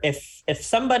there, if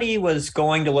somebody was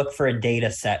going to look for a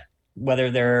data set, whether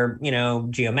they're,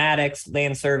 geomatics,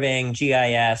 land surveying,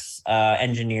 GIS,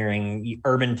 engineering,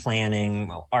 urban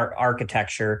planning,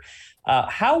 architecture,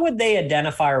 how would they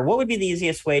identify, or what would be the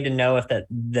easiest way to know if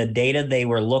the data they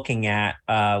were looking at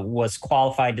was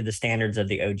qualified to the standards of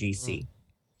the OGC?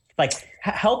 Like,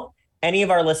 help any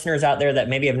of our listeners out there that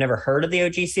maybe have never heard of the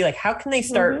OGC, like how can they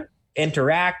start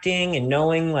interacting and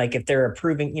knowing, like, if they're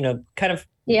approving, kind of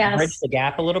bridge the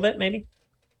gap a little bit, maybe?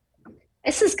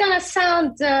 This is going to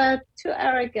sound too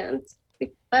arrogant,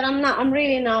 but I'm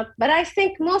really not. But I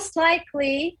think most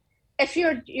likely, if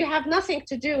you have nothing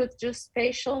to do with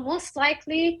geospatial, most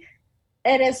likely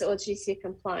it is OGC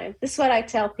compliant. This is what I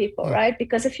tell people, right?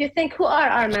 Because if you think, who are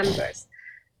our members?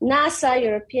 NASA,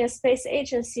 European Space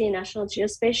Agency, National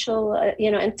Geospatial,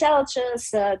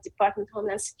 Intelligence, Department of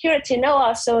Homeland Security,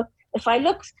 NOAA. So if I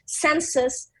look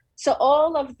census, so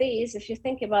all of these, if you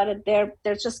think about it,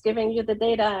 they're just giving you the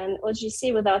data and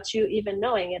OGC without you even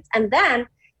knowing it. And then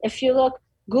if you look,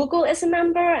 Google is a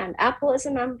member, and Apple is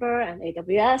a member, and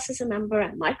AWS is a member,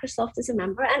 and Microsoft is a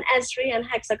member, and Esri, and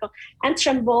Hexagon, and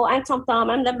Trimble, and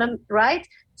TomTom, and them, right?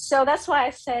 So that's why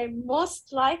I say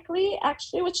most likely,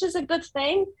 actually, which is a good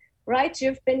thing, right?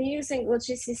 You've been using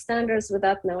OGC standards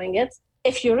without knowing it.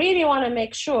 If you really want to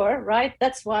make sure, right?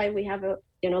 That's why we have the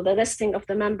listing of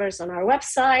the members on our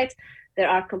website. There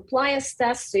are compliance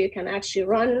tests, so you can actually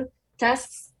run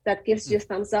tests that gives you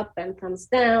thumbs up and thumbs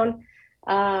down.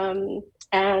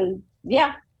 And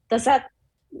yeah, does that?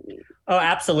 Oh,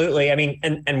 absolutely. I mean,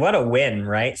 and what a win,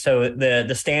 right? So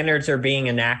the standards are being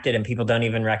enacted and people don't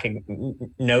even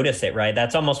notice it, right?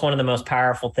 That's almost one of the most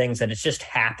powerful things, that it's just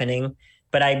happening.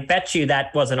 But I bet you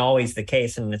that wasn't always the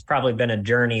case. And it's probably been a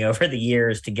journey over the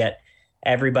years to get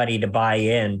everybody to buy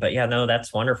in. But yeah, no,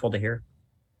 that's wonderful to hear.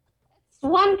 It's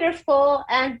wonderful.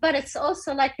 But it's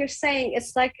also, like you're saying,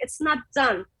 it's like, it's not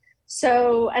done.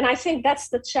 So, and I think that's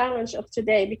the challenge of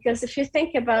today, because if you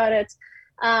think about it,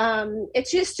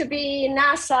 it used to be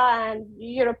NASA and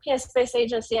European Space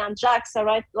Agency and JAXA,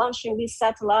 right, launching these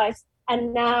satellites.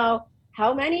 And now,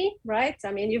 how many, right?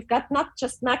 I mean, you've got not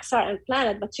just Maxar and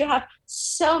Planet, but you have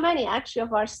so many actually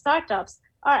of our startups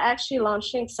are actually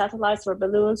launching satellites or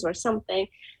balloons or something.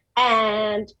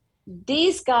 And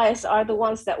these guys are the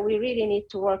ones that we really need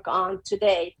to work on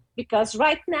today, because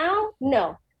right now,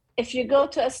 no. If you go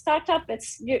to a startup,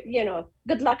 it's,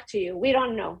 good luck to you. We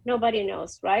don't know. Nobody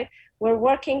knows, right? We're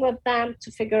working with them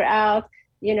to figure out,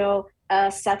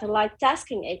 satellite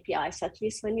tasking APIs. At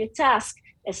least when you task,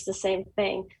 it's the same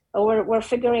thing. We're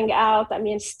figuring out,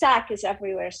 stack is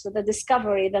everywhere. So the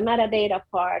discovery, the metadata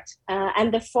part,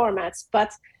 and the formats.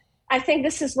 But I think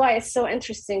this is why it's so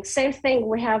interesting. Same thing,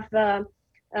 we have,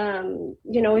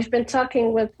 we've been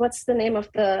talking with, what's the name of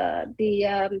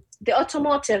the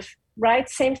automotive, right?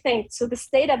 Same thing. So this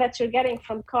data that you're getting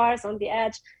from cars on the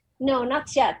edge, no,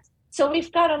 not yet. So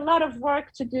we've got a lot of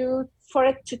work to do for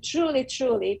it to truly,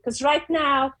 because right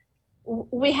now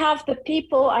we have the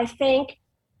people, I think,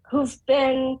 who've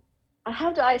been,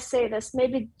 how do I say this,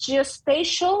 maybe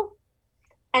geospatial.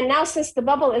 And now since the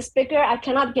bubble is bigger, I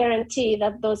cannot guarantee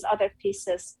that those other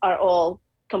pieces are all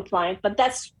compliant. But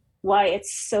that's why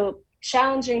it's so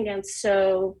challenging and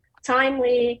so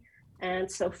timely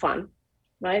and so fun,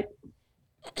 right?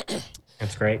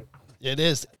 That's great. It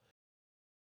is.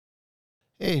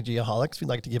 Hey, Geoholics, we'd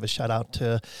like to give a shout out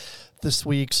to this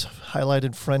week's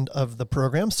highlighted friend of the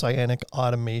program, Cyanic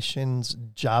Automation's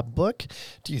Job Book.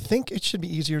 Do you think it should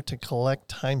be easier to collect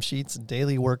timesheets,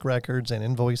 daily work records, and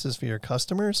invoices for your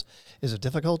customers? Is it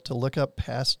difficult to look up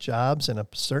past jobs in a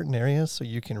certain area so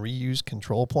you can reuse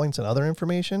control points and other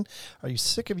information? Are you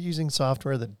sick of using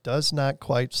software that does not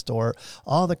quite store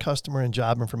all the customer and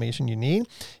job information you need?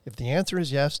 If the answer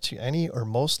is yes to any or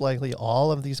most likely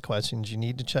all of these questions, you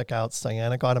need to check out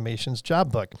Cyanic Automation's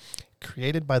Job Book.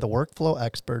 Created by the workflow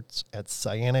experts at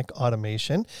Cyanic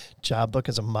Automation, JobBook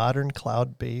is a modern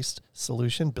cloud-based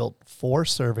solution built for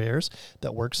surveyors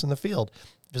that works in the field.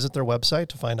 Visit their website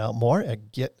to find out more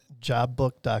at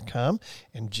getjobbook.com,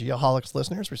 and Geoholics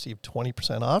listeners receive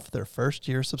 20% off their first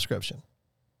year subscription.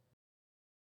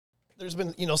 There's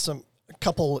been, a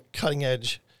couple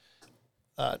cutting-edge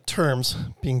terms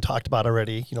being talked about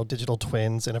already, digital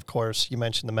twins, and of course, you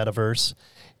mentioned the metaverse.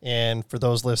 And for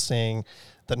those listening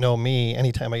that know me,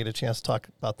 anytime I get a chance to talk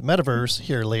about the metaverse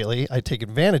here lately, I take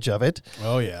advantage of it.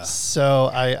 Oh, yeah. So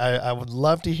I would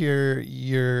love to hear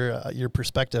your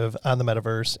perspective on the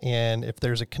metaverse and if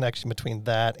there's a connection between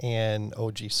that and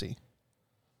OGC.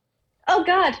 Oh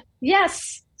God,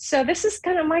 yes. So this is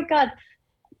kind of, my God,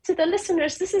 to the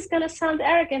listeners, this is going to sound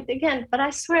arrogant again, but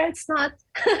I swear it's not.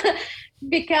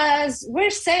 Because we're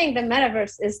saying the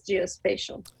metaverse is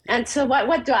geospatial. And so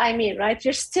what do I mean, right?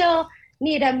 You still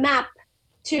need a map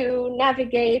to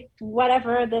navigate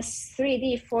whatever this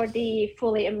 3D, 4D,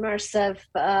 fully immersive,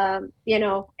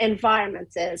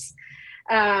 environment is.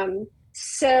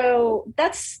 So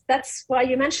that's why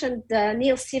you mentioned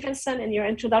Neil Stevenson in your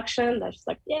introduction. That's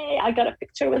like, yay, I got a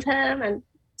picture with him and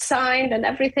signed and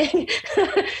everything.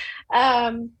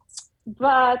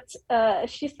 But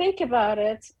if you think about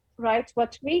it, right,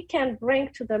 what we can bring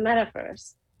to the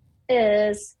metaverse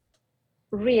is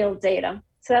real data.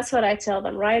 So that's what I tell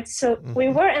them, right? So we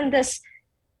were in this,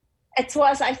 it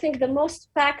was, I think, the most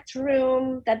packed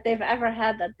room that they've ever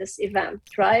had at this event,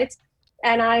 right?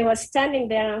 And I was standing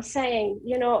there and I'm saying,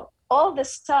 all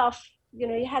this stuff, you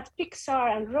had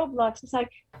Pixar and Roblox. It's like,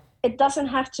 it doesn't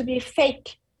have to be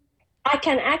fake. I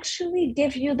can actually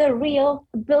give you the real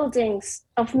buildings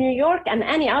of New York and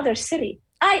any other city.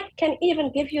 I can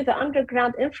even give you the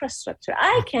underground infrastructure.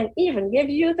 I can even give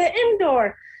you the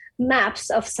indoor maps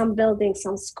of some buildings,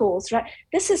 some schools, right?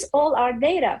 This is all our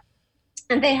data.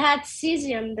 And they had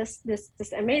Cesium, this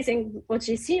amazing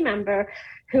OGC member,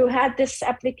 who had this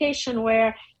application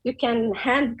where you can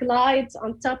hand glide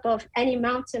on top of any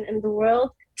mountain in the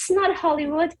world. It's not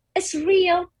Hollywood, it's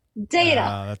real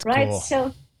data, That's right? cool.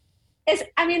 So it's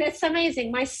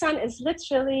amazing. My son is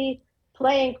literally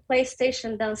playing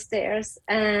PlayStation downstairs,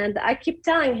 and I keep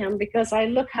telling him, because I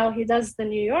look how he does the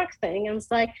New York thing, and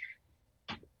it's like,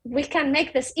 we can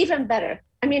make this even better.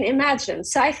 Imagine.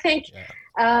 So I think,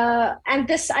 and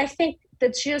this, I think the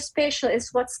geospatial is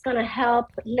what's going to help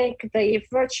link the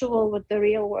virtual with the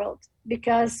real world.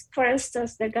 Because, for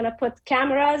instance, they're going to put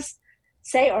cameras,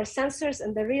 or sensors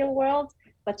in the real world,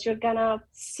 but you're going to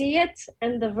see it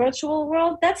in the virtual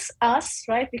world. That's us,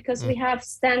 right? Because we have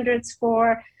standards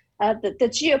for the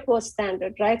GeoPose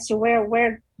standard, right? So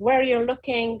where you're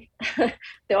looking,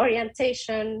 the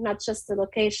orientation, not just the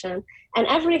location, and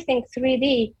everything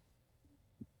 3D.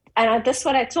 And that's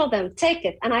what I told them, take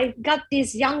it. And I got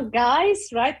these young guys,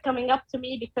 right, coming up to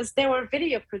me because they were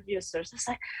video producers. It's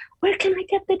like, where can I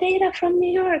get the data from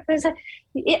New York? It's like,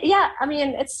 yeah,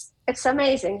 it's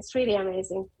amazing. It's really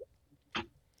amazing.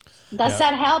 Does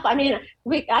that help?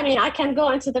 I can go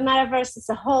into the metaverse. It's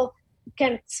a whole,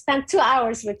 can spend 2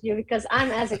 hours with you because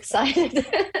I'm as excited.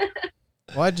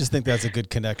 Well, I just think that's a good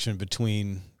connection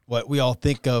between what we all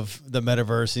think of the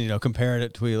metaverse and, comparing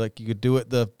it to, like, you could do it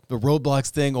the Roblox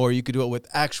thing, or you could do it with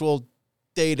actual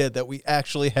data that we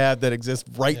actually have that exists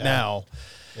right now.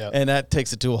 Yep. And that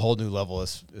takes it to a whole new level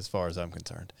as far as I'm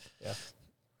concerned. Yeah.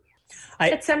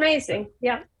 It's amazing.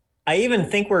 Yeah. I even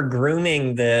think we're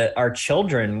grooming our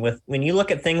children with, when you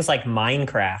look at things like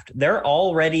Minecraft, they're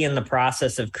already in the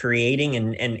process of creating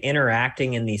and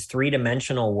interacting in these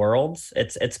 3-dimensional worlds.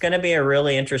 It's going to be a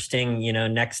really interesting,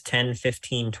 next 10,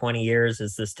 15, 20 years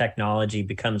as this technology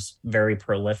becomes very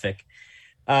prolific.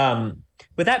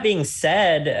 With that being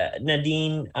said,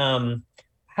 Nadine,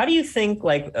 how do you think,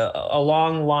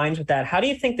 along lines with that, how do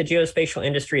you think the geospatial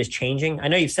industry is changing? I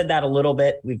know you've said that a little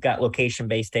bit. We've got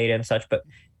location-based data and such, but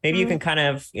maybe you can kind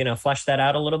of, flesh that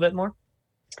out a little bit more.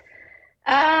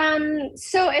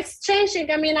 So it's changing.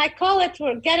 I call it,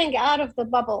 we're getting out of the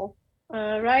bubble,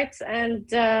 right? And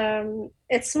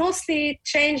it's mostly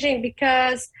changing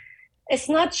because it's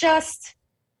not just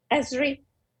Esri,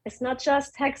 it's not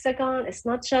just Hexagon, it's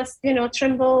not just,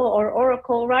 Trimble or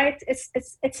Oracle, right?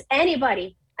 It's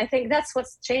anybody. I think that's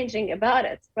what's changing about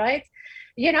it, right?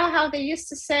 You know how they used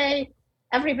to say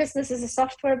every business is a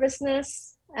software business?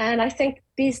 And I think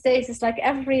these days it's like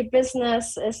every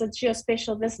business is a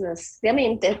geospatial business.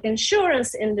 The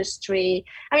insurance industry.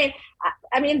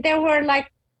 There were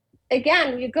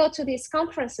again, you go to these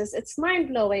conferences, it's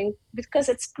mind-blowing because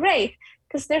it's great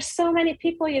because there's so many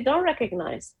people you don't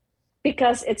recognize,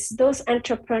 because it's those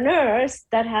entrepreneurs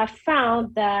that have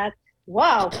found that,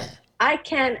 wow, I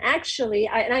can actually,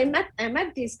 I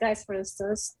met these guys, for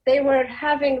instance, they were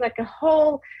having a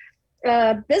whole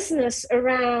business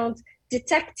around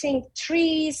detecting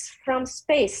trees from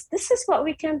space. This is what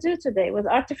we can do today with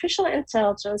artificial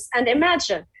intelligence. And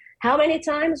imagine how many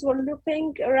times we're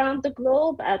looping around the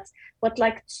globe at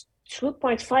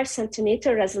 2.5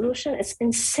 centimeter resolution. It's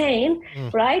insane,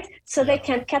 right? So they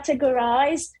can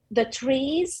categorize the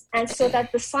trees, and so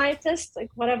that the scientists,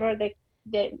 whatever they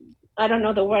I don't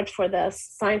know the word for the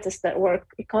scientists that work,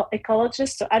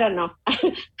 ecologists, so I don't know.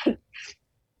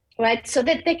 Right, so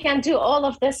that they can do all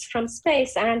of this from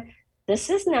space. And this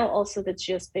is now also the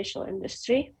geospatial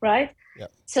industry, right? Yeah.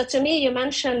 So to me, you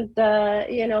mentioned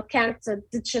the, can't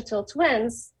digital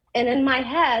twins, and in my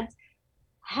head,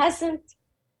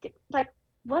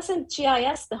 wasn't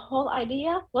GIS the whole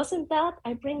idea? Wasn't that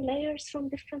I bring layers from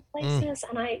different places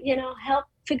and I, help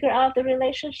figure out the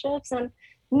relationships, and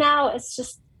now it's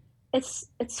just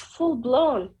it's full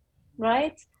blown,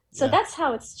 right? So that's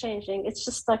how it's changing. It's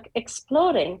just like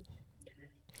exploding.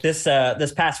 This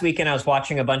past weekend, I was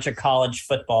watching a bunch of college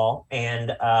football,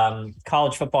 and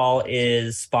college football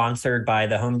is sponsored by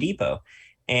the Home Depot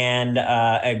and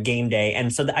a game day.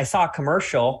 And so I saw a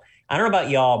commercial. I don't know about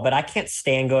y'all, but I can't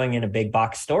stand going into big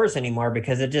box stores anymore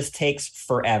because it just takes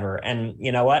forever. And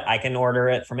you know what? I can order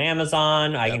it from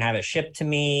Amazon. I can have it shipped to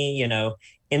me,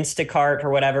 Instacart or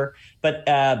whatever. But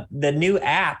the new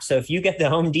app, so if you get the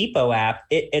Home Depot app,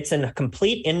 it's a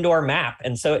complete indoor map.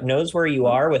 And so it knows where you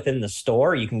are within the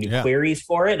store. You can do queries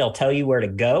for it. It'll tell you where to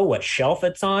go, what shelf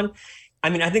it's on. I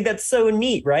mean, I think that's so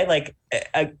neat, right? Like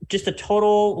just a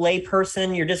total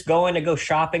layperson, you're just going to go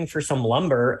shopping for some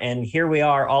lumber. And here we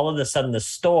are, all of a sudden the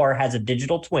store has a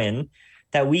digital twin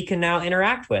that we can now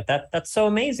interact with. That's so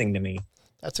amazing to me.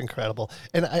 That's incredible.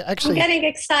 And I'm getting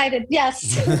excited.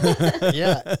 Yes.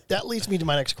 Yeah, that leads me to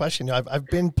my next question. I've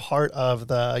been part of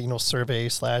the, survey /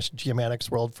 geomatics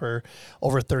world for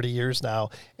over 30 years now.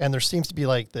 And there seems to be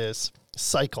like this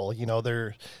cycle,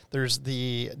 there's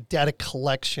the data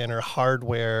collection or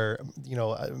hardware,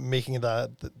 making the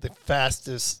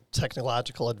fastest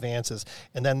technological advances.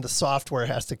 And then the software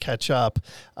has to catch up.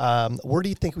 Where do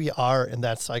you think we are in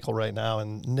that cycle right now?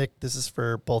 And Nick, this is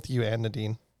for both you and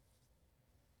Nadine.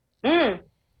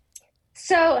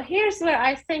 So here's where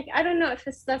I think, I don't know if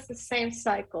that's the same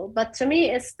cycle, but to me,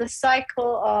 it's the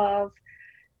cycle of,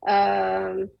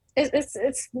 is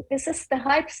this the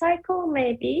hype cycle?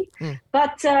 Maybe,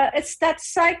 but it's that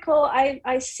cycle.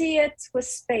 I see it with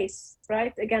space,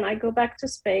 right? Again, I go back to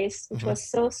space, which was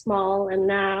so small, and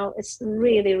now it's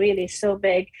really, really so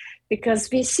big because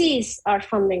VCs are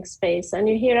funding space, and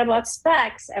you hear about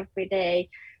SPACs every day.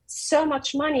 So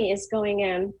much money is going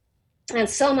in, and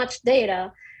so much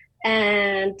data,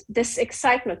 and this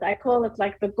excitement. I call it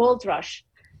like the gold rush.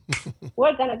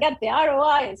 We're going to get the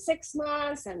ROI in 6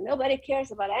 months, and nobody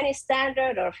cares about any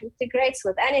standard or if it integrates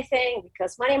with anything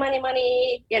because money,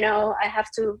 I have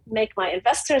to make my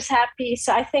investors happy.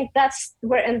 So I think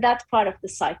we're in that part of the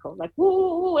cycle, like,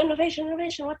 woo, innovation,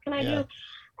 what can I do?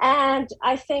 And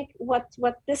I think what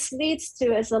this leads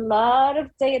to is a lot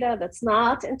of data that's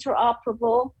not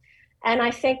interoperable. And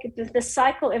I think the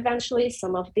cycle, eventually,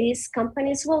 some of these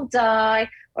companies will die,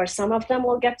 or some of them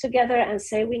will get together and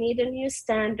say, we need a new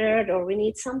standard, or we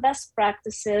need some best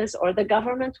practices, or the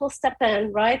government will step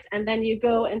in, right? And then you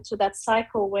go into that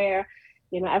cycle where,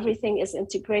 everything is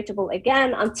integratable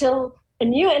again until a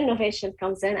new innovation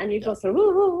comes in and you go through,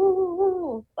 woo, woo, woo, woo,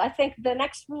 woo. I think the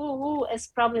next woo, woo is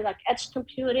probably like edge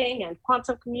computing and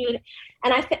quantum computing.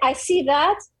 And I see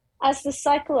that as the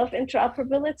cycle of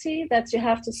interoperability that you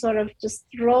have to sort of just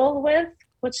roll with,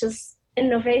 which is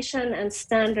innovation and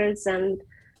standards and,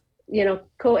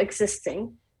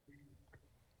 coexisting.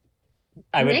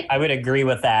 I would agree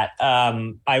with that.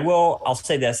 I'll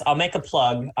say this. I'll make a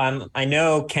plug. I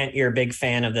know, Kent, you're a big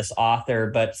fan of this author,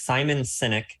 but Simon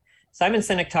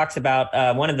Sinek talks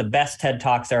about one of the best TED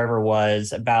Talks there ever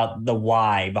was about the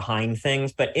why behind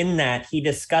things. But in that, he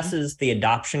discusses the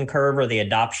adoption curve or the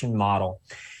adoption model.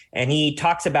 And he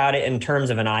talks about it in terms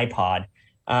of an iPod.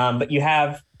 But you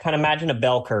have imagine a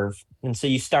bell curve. And so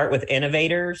you start with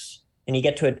innovators and you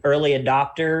get to early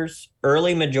adopters,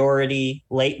 early majority,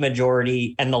 late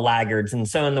majority, and the laggards. And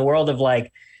so in the world of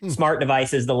smart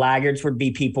devices, the laggards would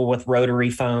be people with rotary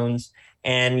phones.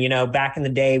 And, back in the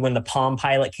day when the Palm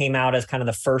Pilot came out as kind of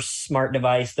the first smart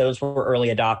device, those were early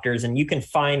adopters. And you can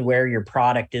find where your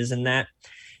product is in that.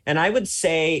 And I would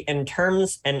say in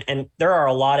terms, and there are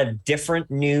a lot of different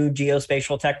new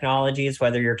geospatial technologies,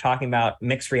 whether you're talking about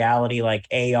mixed reality like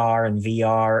AR and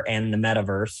VR and the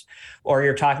metaverse, or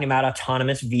you're talking about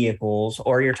autonomous vehicles,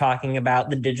 or you're talking about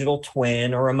the digital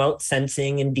twin or remote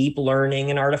sensing and deep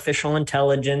learning and artificial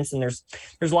intelligence. And there's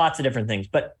lots of different things.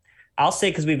 But I'll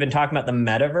say, because we've been talking about the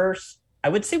metaverse, I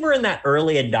would say we're in that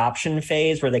early adoption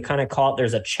phase where they kind of call it,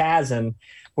 there's a chasm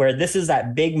where this is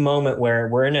that big moment where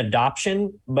we're in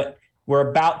adoption, but we're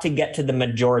about to get to the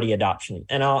majority adoption.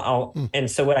 And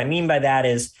and so what I mean by that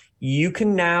is you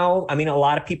can now, a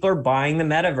lot of people are buying the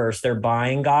metaverse. They're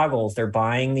buying goggles. They're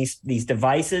buying these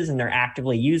devices and they're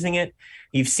actively using it.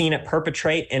 You've seen it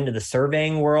perpetrate into the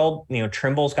surveying world.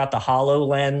 Trimble's got the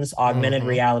HoloLens, augmented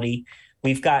reality.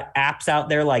 We've got apps out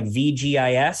there like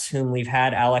VGIS, whom we've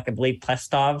had Alec, I believe,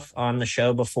 Plestov on the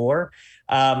show before.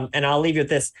 And I'll leave you with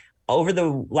this. Over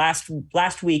the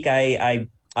last week, I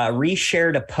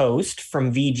reshared a post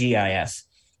from VGIS,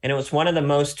 and it was one of the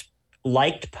most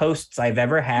liked posts I've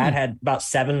ever had. Had about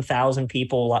 7,000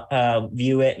 people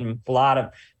view it, and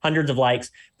hundreds of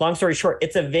likes. Long story short,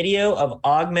 it's a video of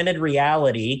augmented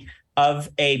reality of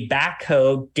a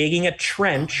backhoe digging a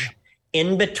trench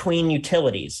in between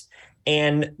utilities.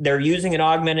 And they're using an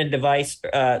augmented device,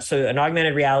 so an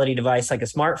augmented reality device like a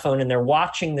smartphone, and they're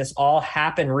watching this all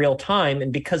happen real time.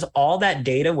 And because all that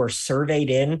data were surveyed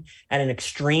in at an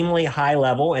extremely high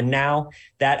level, and now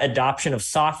that adoption of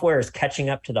software is catching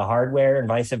up to the hardware and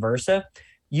vice versa,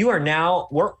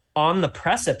 we're on the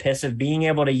precipice of being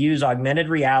able to use augmented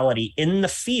reality in the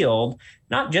field,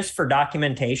 not just for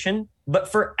documentation, but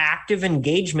for active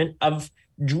engagement of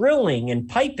drilling and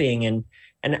piping. And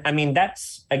I mean,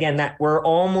 that's, again, that we're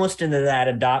almost into that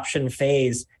adoption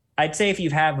phase. I'd say if you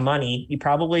have money, you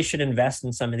probably should invest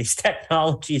in some of these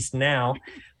technologies now.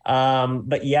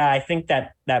 But yeah, I think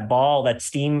that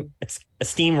it's a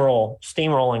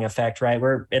steamrolling effect, right?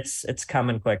 It's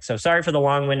coming quick. So sorry for the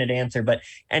long-winded answer, but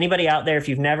anybody out there, if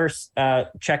you've never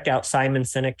checked out Simon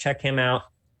Sinek, check him out,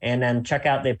 and then check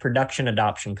out the production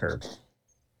adoption curve.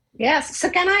 Yes.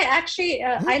 So can I actually,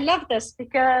 I love this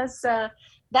because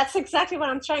that's exactly what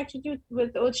I'm trying to do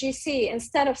with OGC.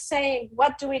 Instead of saying,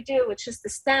 what do we do, which is the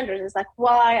standard, is like,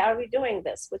 why are we doing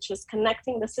this, which is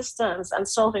connecting the systems and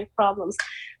solving problems.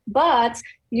 But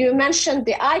you mentioned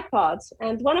the iPods,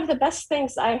 and one of the best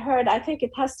things I heard, I think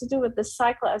it has to do with this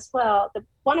cycle as well.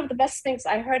 One of the best things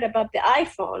I heard about the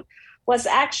iPhone was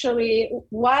actually,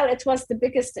 while it was the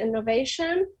biggest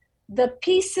innovation, the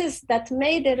pieces that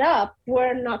made it up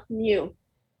were not new.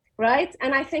 Right.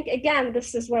 And I think, again,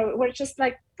 this is where we're just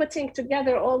like putting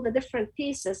together all the different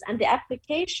pieces, and the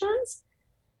applications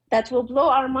that will blow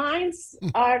our minds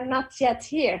are not yet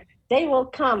here. They will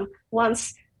come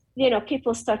once,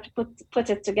 people start to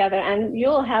put it together, and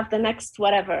you'll have the next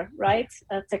whatever, right?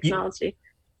 Technology.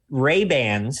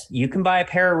 Ray-Bans, you can buy a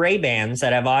pair of Ray-Bans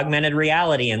that have augmented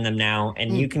reality in them now,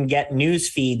 and you can get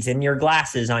news feeds in your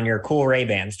glasses on your cool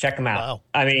Ray-Bans. Check them out. Wow.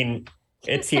 I mean,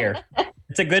 it's here.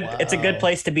 It's a good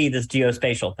place to be, this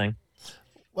geospatial thing.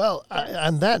 Well,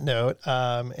 on that note,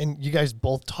 and you guys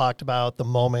both talked about the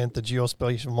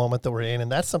geospatial moment that we're in, and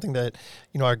that's something that,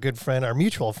 our good friend, our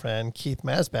mutual friend, Keith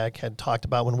Masback, had talked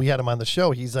about when we had him on the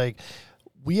show. He's like,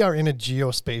 we are in a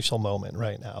geospatial moment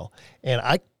right now. And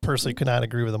I personally could not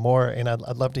agree with him more, and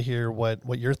I'd love to hear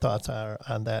what your thoughts are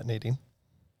on that, Nadine.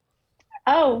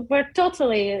 Oh, we're at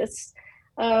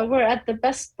the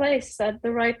best place at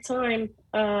the right time,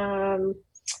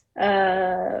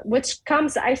 which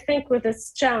comes, I think, with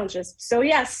its challenges. So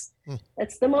yes,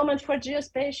 it's the moment for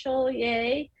geospatial,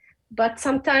 yay. But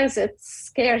sometimes it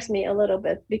scares me a little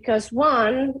bit because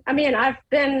I've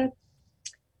been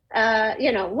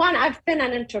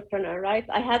an entrepreneur, right?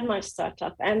 I had my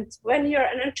startup, and when you're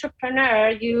an entrepreneur,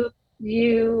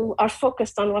 you are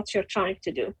focused on what you're trying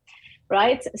to do.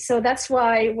 Right. So that's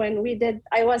why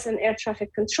I was in air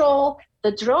traffic control,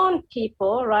 the drone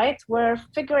people, right, were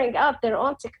figuring out their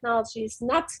own technologies,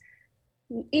 not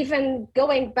even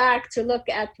going back to look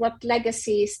at what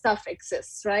legacy stuff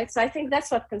exists. Right. So I think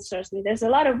that's what concerns me. There's a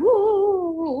lot of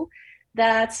woo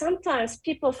that sometimes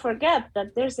people forget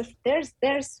that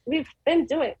we've been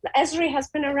doing. Esri has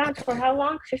been around for how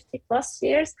long? 50 plus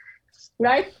years.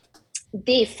 Right.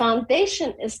 The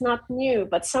foundation is not new,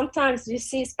 but sometimes you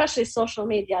see, especially social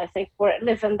media, I think we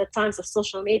live in the times of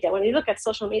social media. When you look at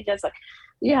social media, it's like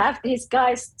you have these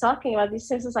guys talking about these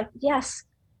things. It's like, yes,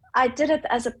 I did it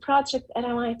as a project at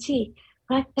MIT,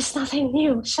 right? It's nothing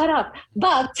new, shut up.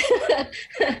 But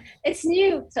it's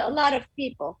new to a lot of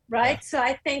people, right? So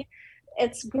I think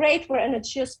it's great we're in a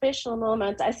geospatial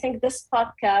moment. I think this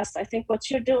podcast, I think what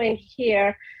you're doing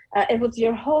here, with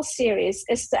your whole series,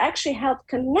 is to actually help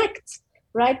connect,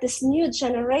 right, this new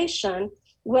generation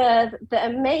with the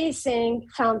amazing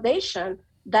foundation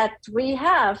that we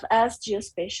have as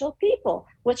geospatial people,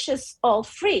 which is all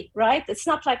free, right? It's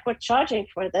not like we're charging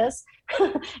for this.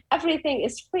 Everything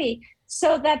is free,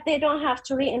 so that they don't have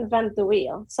to reinvent the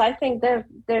wheel. So I think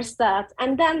there's that.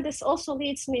 And then this also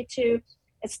leads me to,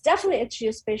 it's definitely a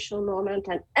geospatial moment,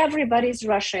 and everybody's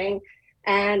rushing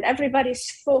and everybody's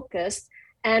focused.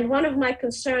 And one of my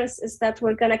concerns is that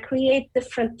we're going to create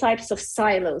different types of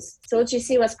silos. So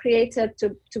OGC was created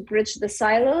to bridge the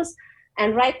silos.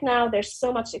 And right now there's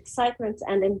so much excitement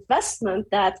and investment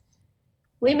that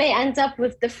we may end up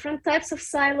with different types of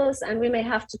silos, and we may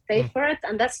have to pay for it.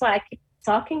 And that's why I keep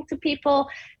talking to people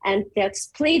and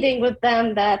pleading with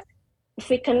them that if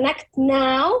we connect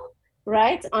now,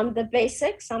 right? On the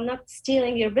basics. I'm not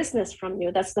stealing your business from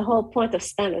you. That's the whole point of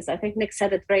standards. I think Nick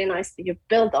said it very nicely. You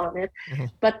build on it. Mm-hmm.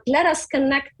 But let us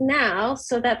connect now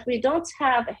so that we don't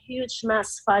have a huge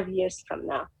mess 5 years from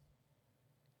now.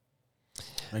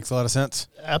 Makes a lot of sense.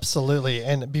 Absolutely.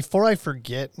 And before I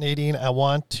forget, Nadine, I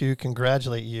want to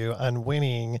congratulate you on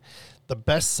winning the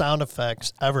best sound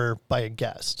effects ever by a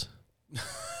guest.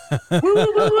 What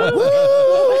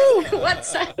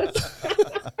sound?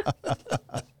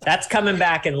 That's coming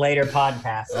back in later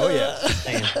podcasts. Oh, yeah.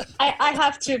 I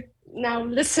have to now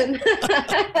listen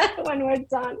when we're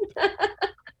done.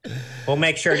 We'll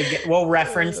make sure we'll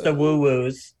reference the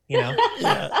woo-woos, Yeah,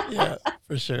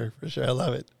 for sure. I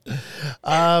love it.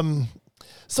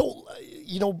 So,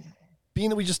 being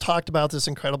that we just talked about this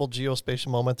incredible geospatial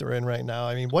moment that we're in right now,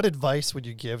 I mean, what advice would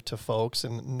you give to folks?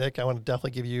 And Nick, I want to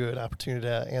definitely give you an opportunity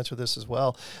to answer this as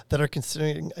well, that are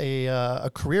considering a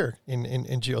career in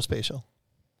geospatial.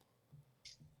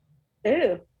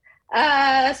 Ooh.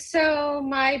 So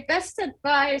my best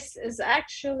advice is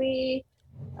actually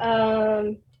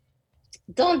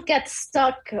don't get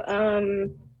stuck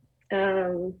on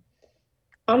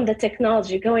the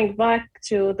technology, going back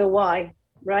to the why,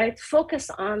 right? Focus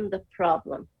on the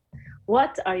problem.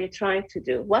 What are you trying to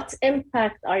do? What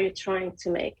impact are you trying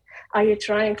to make? Are you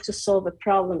trying to solve a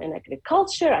problem in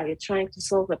agriculture? Are you trying to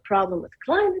solve a problem with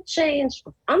climate change,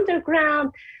 with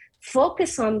underground?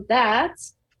 Focus on that,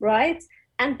 right?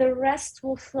 And the rest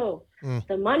will flow.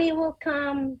 The money will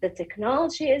come, the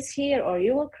technology is here, or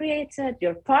you will create it,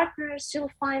 your partners, you'll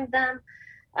find them,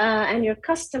 and your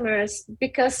customers,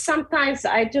 because sometimes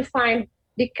I do find,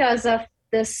 because of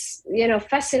this,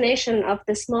 fascination of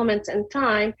this moment in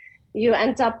time, you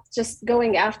end up just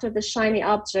going after the shiny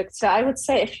object. So I would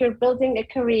say, if you're building a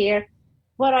career,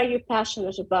 what are you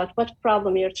passionate about? What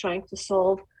problem you're trying to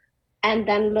solve? And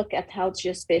then look at how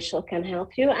geospatial can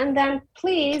help you. And then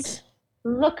please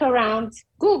look around,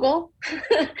 Google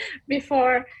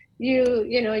before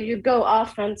you go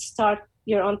off and start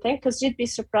your own thing, because you'd be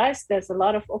surprised. There's a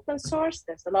lot of open source,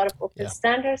 there's a lot of open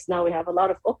standards. Now we have a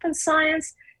lot of open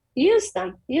science. Use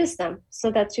them so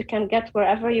that you can get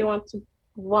wherever you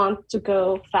want to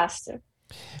go faster.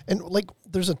 And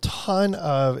there's a ton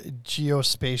of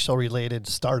geospatial related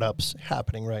startups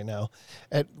happening right now.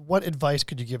 And what advice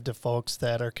could you give to folks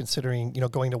that are considering,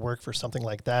 going to work for something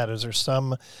like that? Is there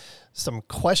some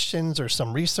questions or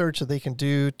some research that they can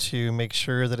do to make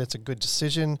sure that it's a good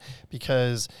decision?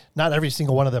 Because not every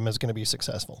single one of them is going to be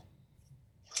successful.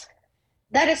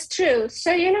 That is true.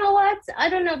 So you know what? I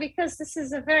don't know, because this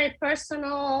is a very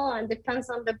personal and depends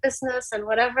on the business and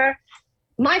whatever.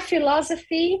 My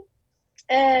philosophy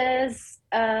is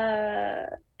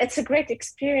it's a great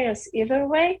experience either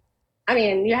way. I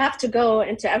mean, you have to go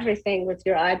into everything with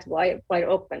your eyes wide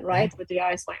open, right? With your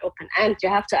eyes wide open. And you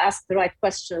have to ask the right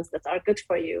questions that are good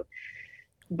for you.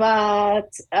 But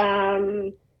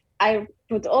I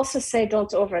would also say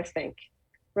don't overthink,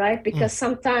 right? Because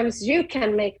sometimes you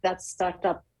can make that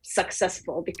startup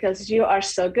successful because you are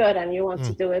so good and you want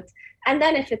to do it. And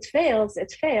then if it fails,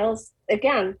 it fails.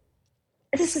 Again,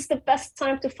 this is the best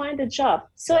time to find a job.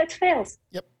 So it fails.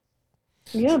 Yep.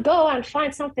 You go and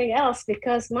find something else,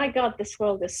 because my God, this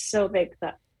world is so big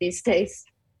these days.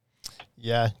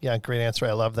 Yeah. Great answer.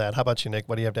 I love that. How about you, Nick?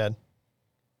 What do you have to add?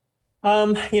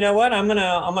 You know what? I'm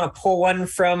gonna pull one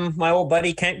from my old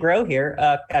buddy Kent Grow here.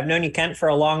 I've known you, Kent, for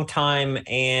a long time,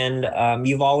 and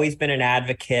you've always been an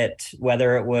advocate,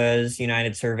 whether it was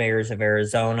United Surveyors of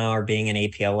Arizona or being an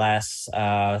APLS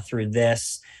through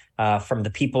this. From the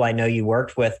people I know you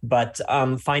worked with, but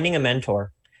finding a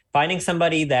mentor, finding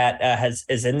somebody that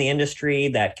is in the industry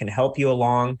that can help you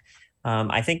along.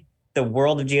 I think the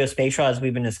world of geospatial, as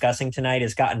we've been discussing tonight,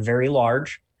 has gotten very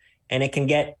large, and it can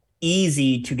get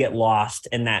easy to get lost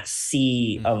in that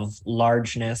sea of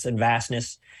largeness and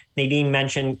vastness. Nadine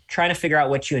mentioned trying to figure out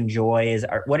what you enjoy.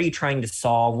 What are you trying to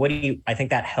solve? I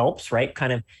think that helps, right?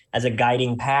 Kind of as a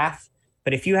guiding path.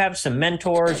 But if you have some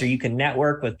mentors, or you can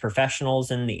network with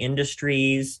professionals in the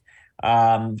industries,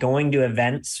 going to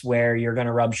events where you're going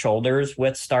to rub shoulders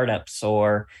with startups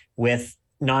or with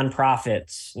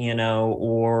nonprofits,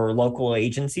 or local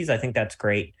agencies, I think that's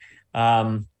great.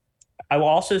 I will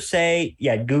also say,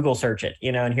 Google search it,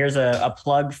 and here's a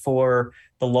plug for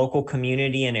the local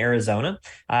community in Arizona.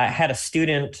 I had a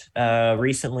student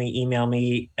recently email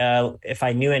me if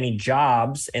I knew any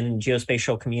jobs in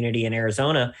geospatial community in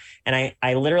Arizona. And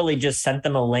I literally just sent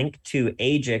them a link to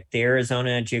AGIC, the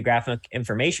Arizona Geographic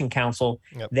Information Council.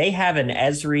 Yep. They have an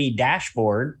Esri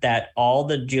dashboard that all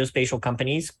the geospatial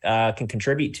companies can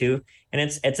contribute to. And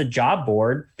it's a job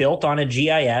board built on a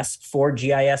GIS for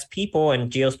GIS people and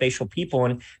geospatial people.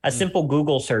 And a simple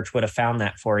Google search would have found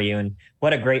that for you. And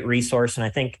what a great resource. And I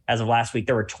think as of last week,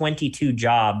 there were 22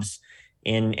 jobs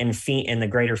in the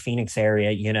greater Phoenix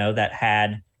area, that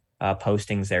had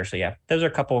postings there. So yeah, those are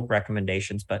a couple of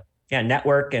recommendations. But yeah,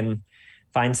 network and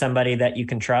find somebody that you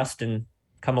can trust and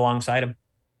come alongside them.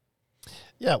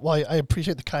 Yeah, well, I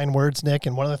appreciate the kind words, Nick.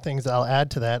 And one of the things I'll add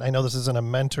to that, I know this isn't a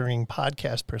mentoring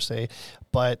podcast per se,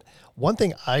 but one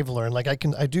thing I've learned, like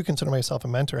I do consider myself a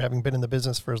mentor, having been in the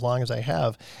business for as long as I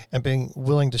have, and being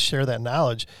willing to share that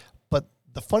knowledge. But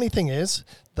the funny thing is,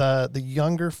 the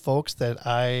younger folks that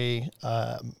I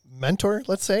mentor,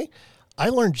 let's say, I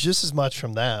learn just as much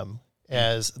from them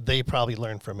as they probably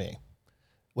learned from me,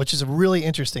 which is a really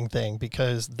interesting thing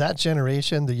because that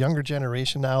generation, the younger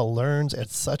generation now, learns at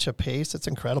such a pace. It's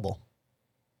incredible.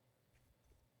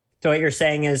 So what you're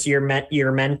saying is your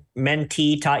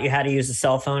mentee taught you how to use a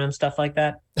cell phone and stuff like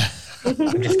that?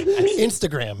 I'm just kidding.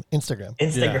 Instagram,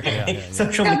 Yeah.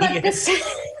 Social media.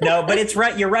 No, but it's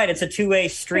right. You're right. It's a two-way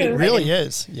street. It right? really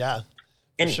is. Yeah.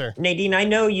 And sure. Nadine, I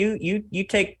know you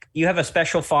have a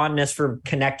special fondness for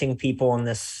connecting people in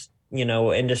this,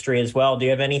 industry as well. Do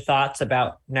you have any thoughts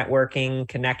about networking,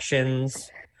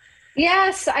 connections?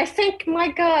 Yes, I think,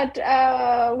 my God,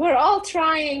 we're all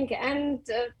trying. And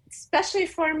especially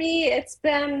for me, it's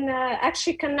been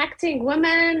actually connecting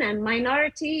women and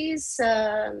minorities,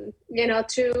 to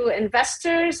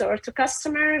investors or to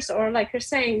customers, or like you're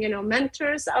saying,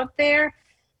 mentors out there.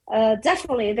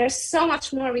 Definitely, there's so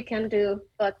much more we can do,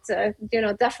 but,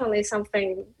 definitely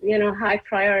something, high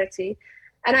priority.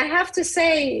 And I have to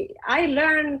say, I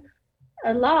learn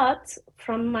a lot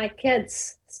from my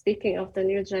kids, speaking of the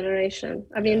new generation.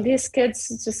 I mean, these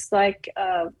kids just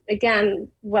again,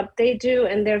 what they do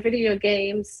in their video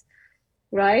games,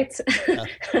 right? Yeah.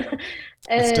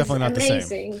 It's definitely not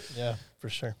amazing. the same. Yeah, for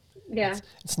sure. Yeah.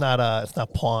 It's not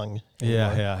Pong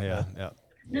anymore. Yeah.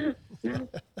 No,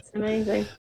 it's amazing.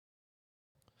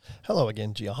 Hello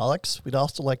again, Geoholics. We'd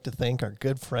also like to thank our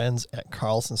good friends at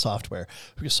Carlson Software,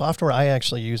 whose software I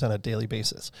actually use on a daily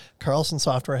basis. Carlson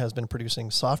Software has been producing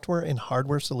software and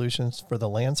hardware solutions for the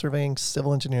land surveying,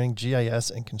 civil engineering, GIS,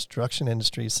 and construction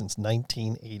industries since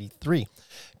 1983.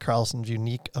 Carlson's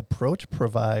unique approach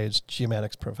provides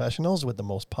geomatics professionals with the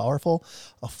most powerful,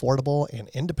 affordable, and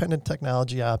independent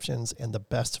technology options and the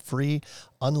best free,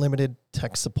 unlimited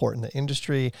tech support in the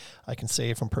industry. I can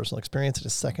say from personal experience, it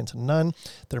is second to none.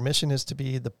 Their mission is to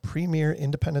be the premier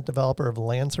independent developer of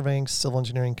land surveying, civil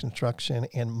engineering, construction,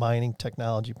 and mining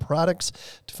technology products.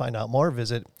 To find out more,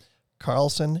 visit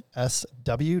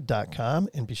carlsonsw.com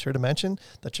and be sure to mention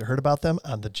that you heard about them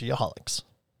on the Geoholics.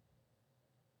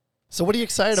 So what are you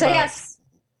excited about? Yes.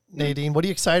 Nadine, what are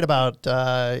you excited about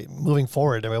moving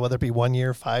forward? I mean, whether it be 1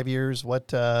 year, 5 years, what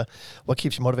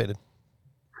keeps you motivated?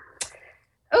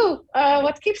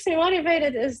 What keeps me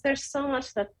motivated is there's so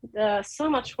much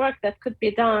work that could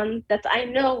be done that I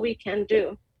know we can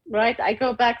do, right? I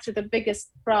go back to the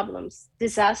biggest problems,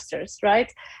 disasters,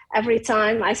 right? Every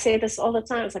time, I say this all the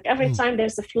time, it's like every time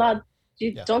there's a flood,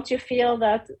 don't you feel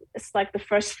that it's like the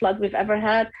first flood we've ever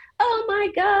had? Oh my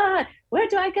God, where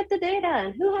do I get the data?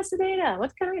 And who has the data?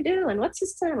 What can I do? And what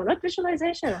system? And what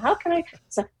visualization? How can I?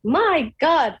 So, my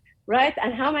God, right?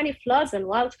 And how many floods and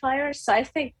wildfires? So I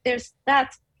think there's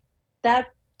that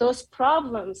those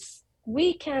problems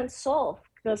we can solve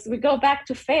because we go back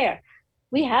to FAIR.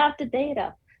 We have the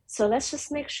data. So let's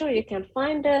just make sure you can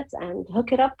find it and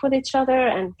hook it up with each other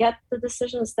and get the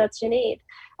decisions that you need.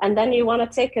 And then you want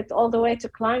to take it all the way to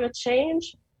climate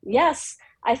change. Yes,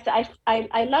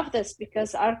 I love this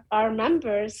because our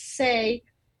members say,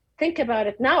 think about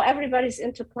it. Now everybody's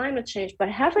into climate change, but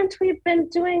haven't we been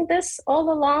doing this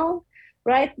all along?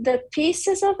 Right? The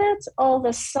pieces of it, all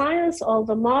the science, all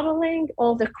the modeling,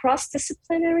 all the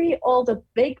cross-disciplinary, all the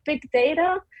big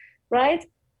data, right?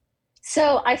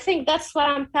 So I think that's what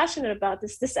I'm passionate about,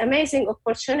 is this amazing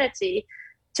opportunity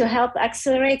to help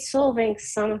accelerate solving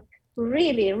some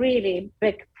really, really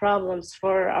big problems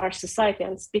for our society.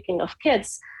 And speaking of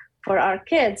kids, for our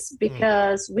kids,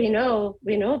 because we know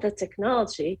the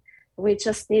technology, we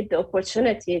just need the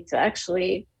opportunity to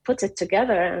actually put it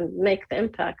together and make the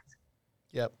impact.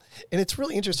 Yep. And it's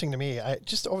really interesting to me. I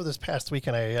just over this past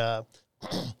weekend, I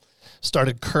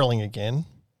started curling again,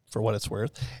 for what it's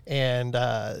worth. And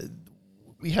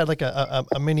we had like a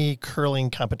mini curling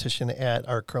competition at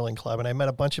our curling club, and I met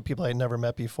a bunch of people I had never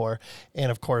met before.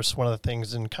 And of course, one of the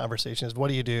things in conversation is, what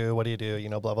do you do? What do you do? You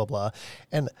know, blah, blah, blah.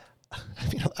 And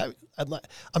you know,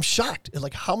 I'm shocked at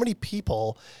like how many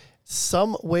people,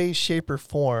 some way, shape, or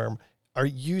form, are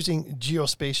using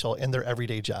geospatial in their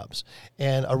everyday jobs.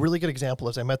 And a really good example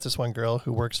is I met this one girl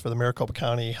who works for the Maricopa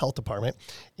County Health Department,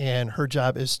 and her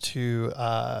job is to,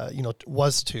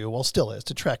 still is,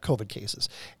 to track COVID cases.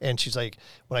 And she's like,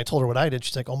 when I told her what I did,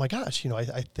 she's like, oh my gosh,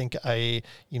 I think I,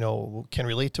 can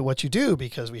relate to what you do,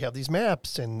 because we have these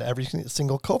maps and every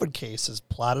single COVID case is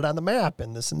plotted on the map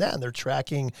and this and that, and they're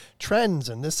tracking trends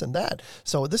and this and that.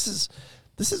 So this is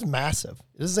massive.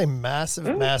 This is a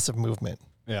massive, massive movement.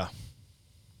 Yeah.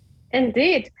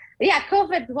 Indeed. Yeah,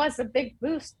 COVID was a big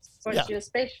boost for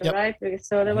geospatial, right?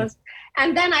 So there was,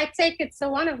 and then I take it, so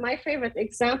one of my favorite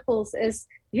examples is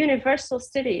Universal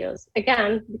Studios.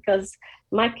 Again, because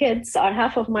my kids are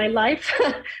half of my life,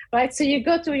 right? So you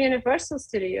go to Universal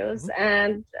Studios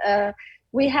and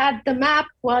we had, the map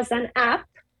was an app,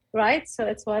 right? So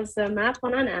it was a map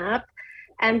on an app.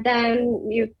 And then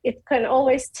it can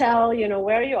always tell,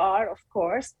 where you are, of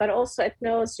course, but also it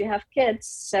knows you have kids.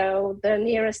 So the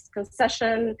nearest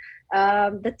concession,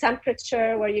 the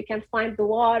temperature where you can find the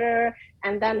water,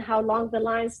 and then how long the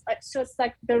lines. So it's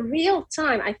like the real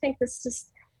time. I think this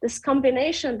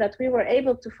combination that we were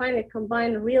able to finally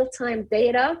combine real-time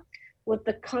data with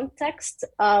the context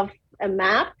of a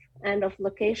map and of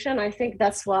location. I think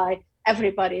that's why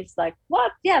everybody's like,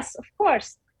 what? Yes, of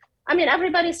course. I mean,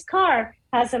 everybody's car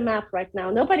has a map right now.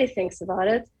 Nobody thinks about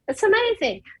it. It's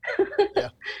amazing. Yeah,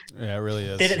 it really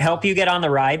is. Did it help you get on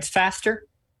the rides faster?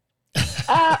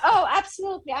 Oh,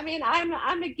 absolutely. I mean,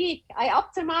 I'm a geek. I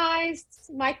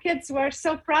optimized. My kids were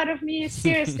so proud of me.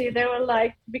 Seriously, they were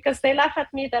like, because they laugh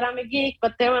at me that I'm a geek,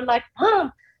 but they were like,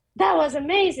 Mom, that was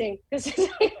amazing.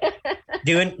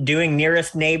 doing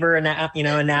nearest neighbor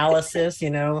analysis.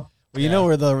 Well,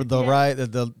 where the ride,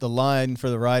 the line for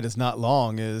the ride is not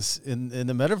long is in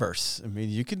the metaverse. I mean,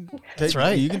 you can take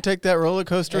you can take that roller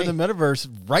coaster in the metaverse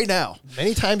right now,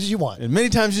 many times as you want, and many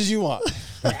times as you want.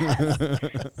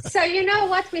 So you know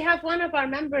what? We have one of our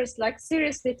members like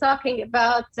seriously talking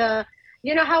about. How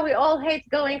we all hate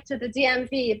going to the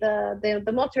DMV,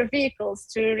 the motor vehicles,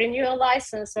 to renew a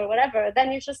license or whatever.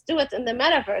 Then you just do it in the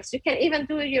metaverse. You can even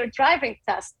do your driving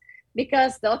test.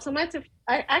 Because the automotive,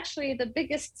 actually the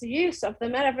biggest use of the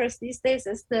metaverse these days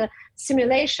is the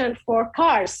simulation for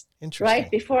cars, right?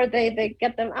 Before they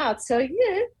get them out. So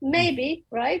yeah, maybe,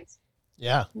 right?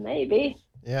 Yeah. Maybe.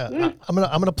 Yeah. I'm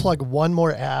gonna plug one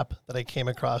more app that I came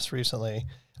across recently.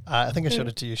 I think I showed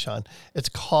it to you, Sean. It's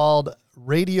called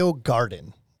Radio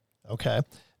Garden. Okay.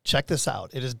 Check this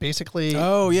out. It is basically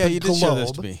you did show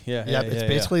this to me. It's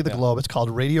basically the globe. It's called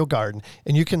Radio Garden.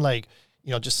 And you can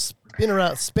just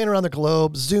spin around the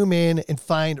globe, zoom in, and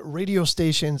find radio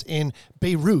stations in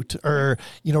Beirut or,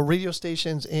 radio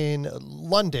stations in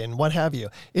London, what have you.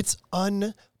 It's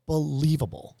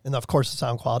unbelievable. And of course, the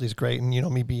sound quality is great. And,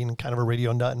 me being kind of a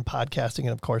radio nut and podcasting,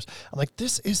 and of course, I'm like,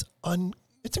 this is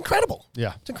it's incredible.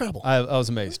 Yeah. It's incredible. I was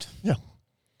amazed. Yeah.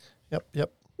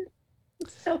 Yep.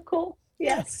 It's so cool.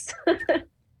 Yes. All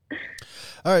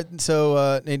right.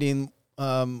 So, Nadine,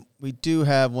 we do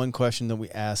have one question that we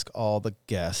ask all the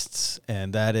guests,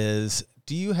 and that is,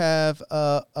 do you have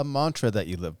a mantra that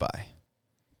you live by?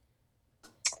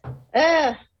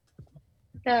 I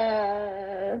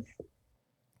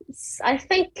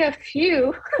think a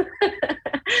few.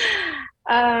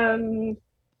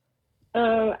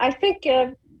 I think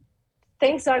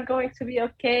things are going to be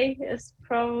okay is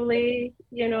probably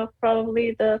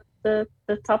the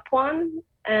top one.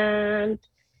 And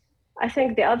I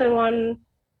think the other one,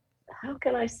 how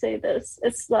can I say this?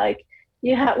 It's like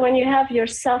when you have your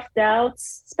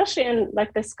self-doubts, especially in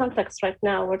like this context right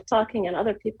now, we're talking and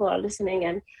other people are listening,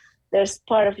 and there's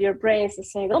part of your brains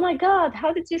is saying, oh my God,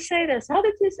 how did you say this? How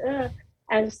did you,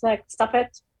 and it's like, stop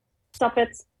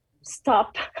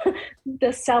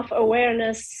the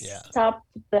self-awareness, stop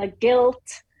the guilt,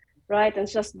 right? And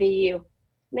just be you.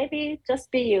 Maybe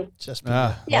just be you. Just be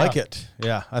you. Like it.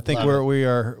 Yeah. I think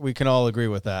we can all agree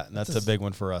with that. And that's a big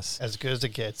one for us. As good as it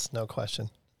gets. No question.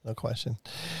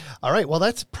 All right. Well,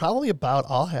 that's probably about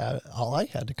all I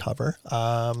had to cover.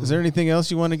 Is there anything else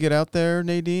you want to get out there,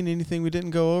 Nadine? Anything we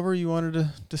didn't go over you wanted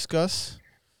to discuss?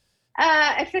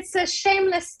 If it's a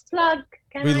shameless plug.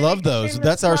 We love those.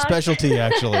 That's our specialty,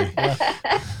 actually.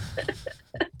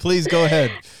 Please go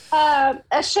ahead.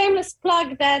 A shameless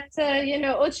plug that,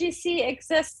 OGC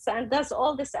exists and does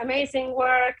all this amazing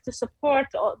work to support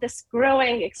all this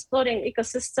growing, exploding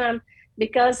ecosystem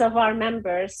because of our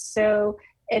members. So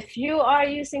if you are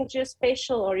using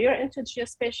geospatial or you're into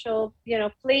geospatial,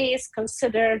 please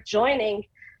consider joining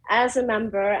as a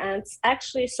member and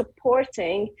actually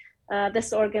supporting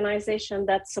this organization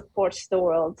that supports the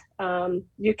world.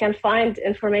 You can find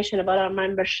information about our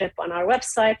membership on our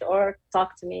website or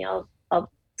talk to me. I'll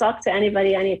talk to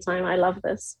anybody anytime. I love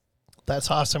this.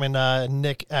 That's awesome. And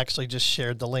Nick actually just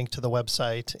shared the link to the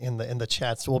website in the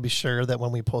chat. So we'll be sure that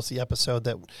when we post the episode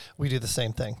that we do the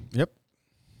same thing. Yep.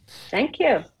 Thank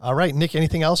you. All right, Nick,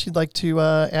 anything else you'd like to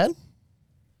add?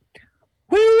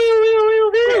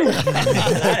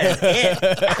 That is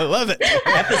it. I love it.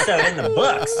 Episode in the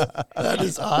books. That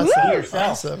is awesome.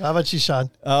 Awesome. How about you, Sean?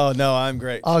 Oh, no, I'm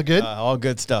great. All good? All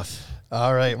good stuff.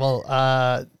 All right.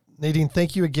 Well, Nadine,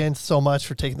 thank you again so much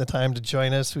for taking the time to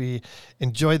join us. We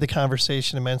enjoyed the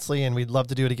conversation immensely, and we'd love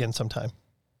to do it again sometime.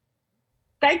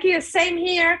 Thank you. Same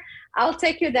here. I'll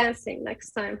take you dancing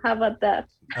next time. How about that?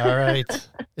 All right.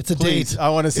 It's a Please, date. I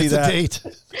want to see It's that. a date.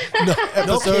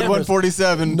 Episode cameras.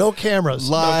 147. No cameras.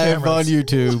 Live no on cameras.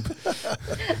 YouTube.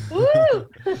 Woo!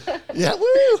 Yeah,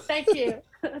 woo! Thank you.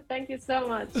 Thank you so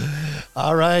much.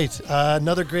 All right.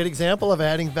 Another great example of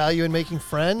adding value and making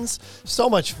friends. So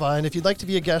much fun. If you'd like to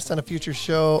be a guest on a future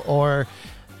show or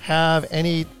have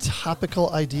any topical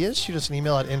ideas, shoot us an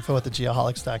email at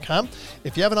info@thegeoholics.com.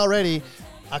 If you haven't already,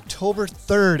 October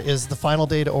 3rd is the final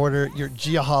day to order your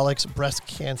Geoholics Breast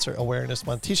Cancer Awareness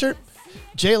Month t-shirt.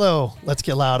 J-Lo, Let's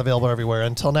Get Loud, available everywhere.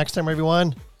 Until next time,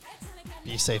 everyone,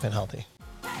 be safe and healthy.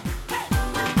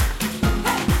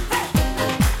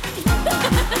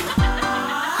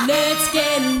 Let's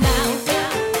get loud.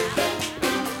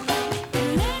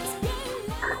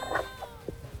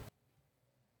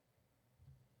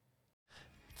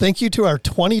 Thank you to our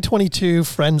 2022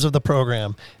 friends of the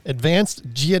program,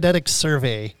 Advanced Geodetic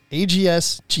Survey,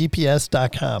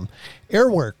 agsgps.com,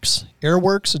 Airworks,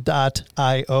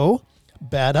 airworks.io,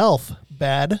 Bad Elf,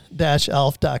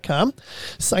 bad-elf.com,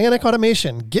 Cyanic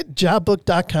Automation,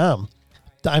 getjobbook.com,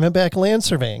 Diamondback Land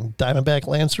Surveying,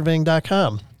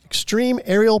 diamondbacklandsurveying.com, Extreme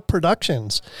Aerial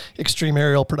Productions,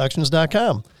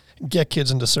 extremeaerialproductions.com, Get Kids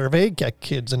Into Survey,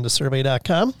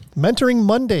 getkidsintosurvey.com, Mentoring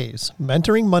Mondays,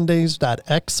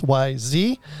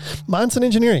 mentoringmondays.xyz, Monson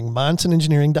Engineering,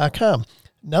 monsonengineering.com,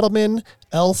 Nettleman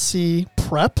LC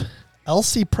Prep,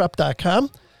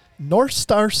 lcprep.com, North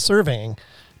Star Surveying,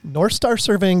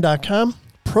 northstarsurveying.com,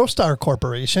 ProStar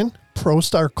Corporation,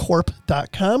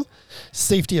 prostarcorp.com,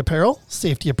 Safety Apparel,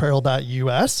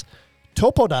 safetyapparel.us,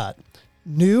 Topodot,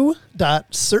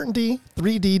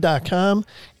 new.certainty3d.com,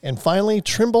 and finally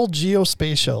Trimble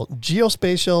Geospatial,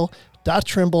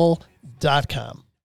 geospatial.trimble.com.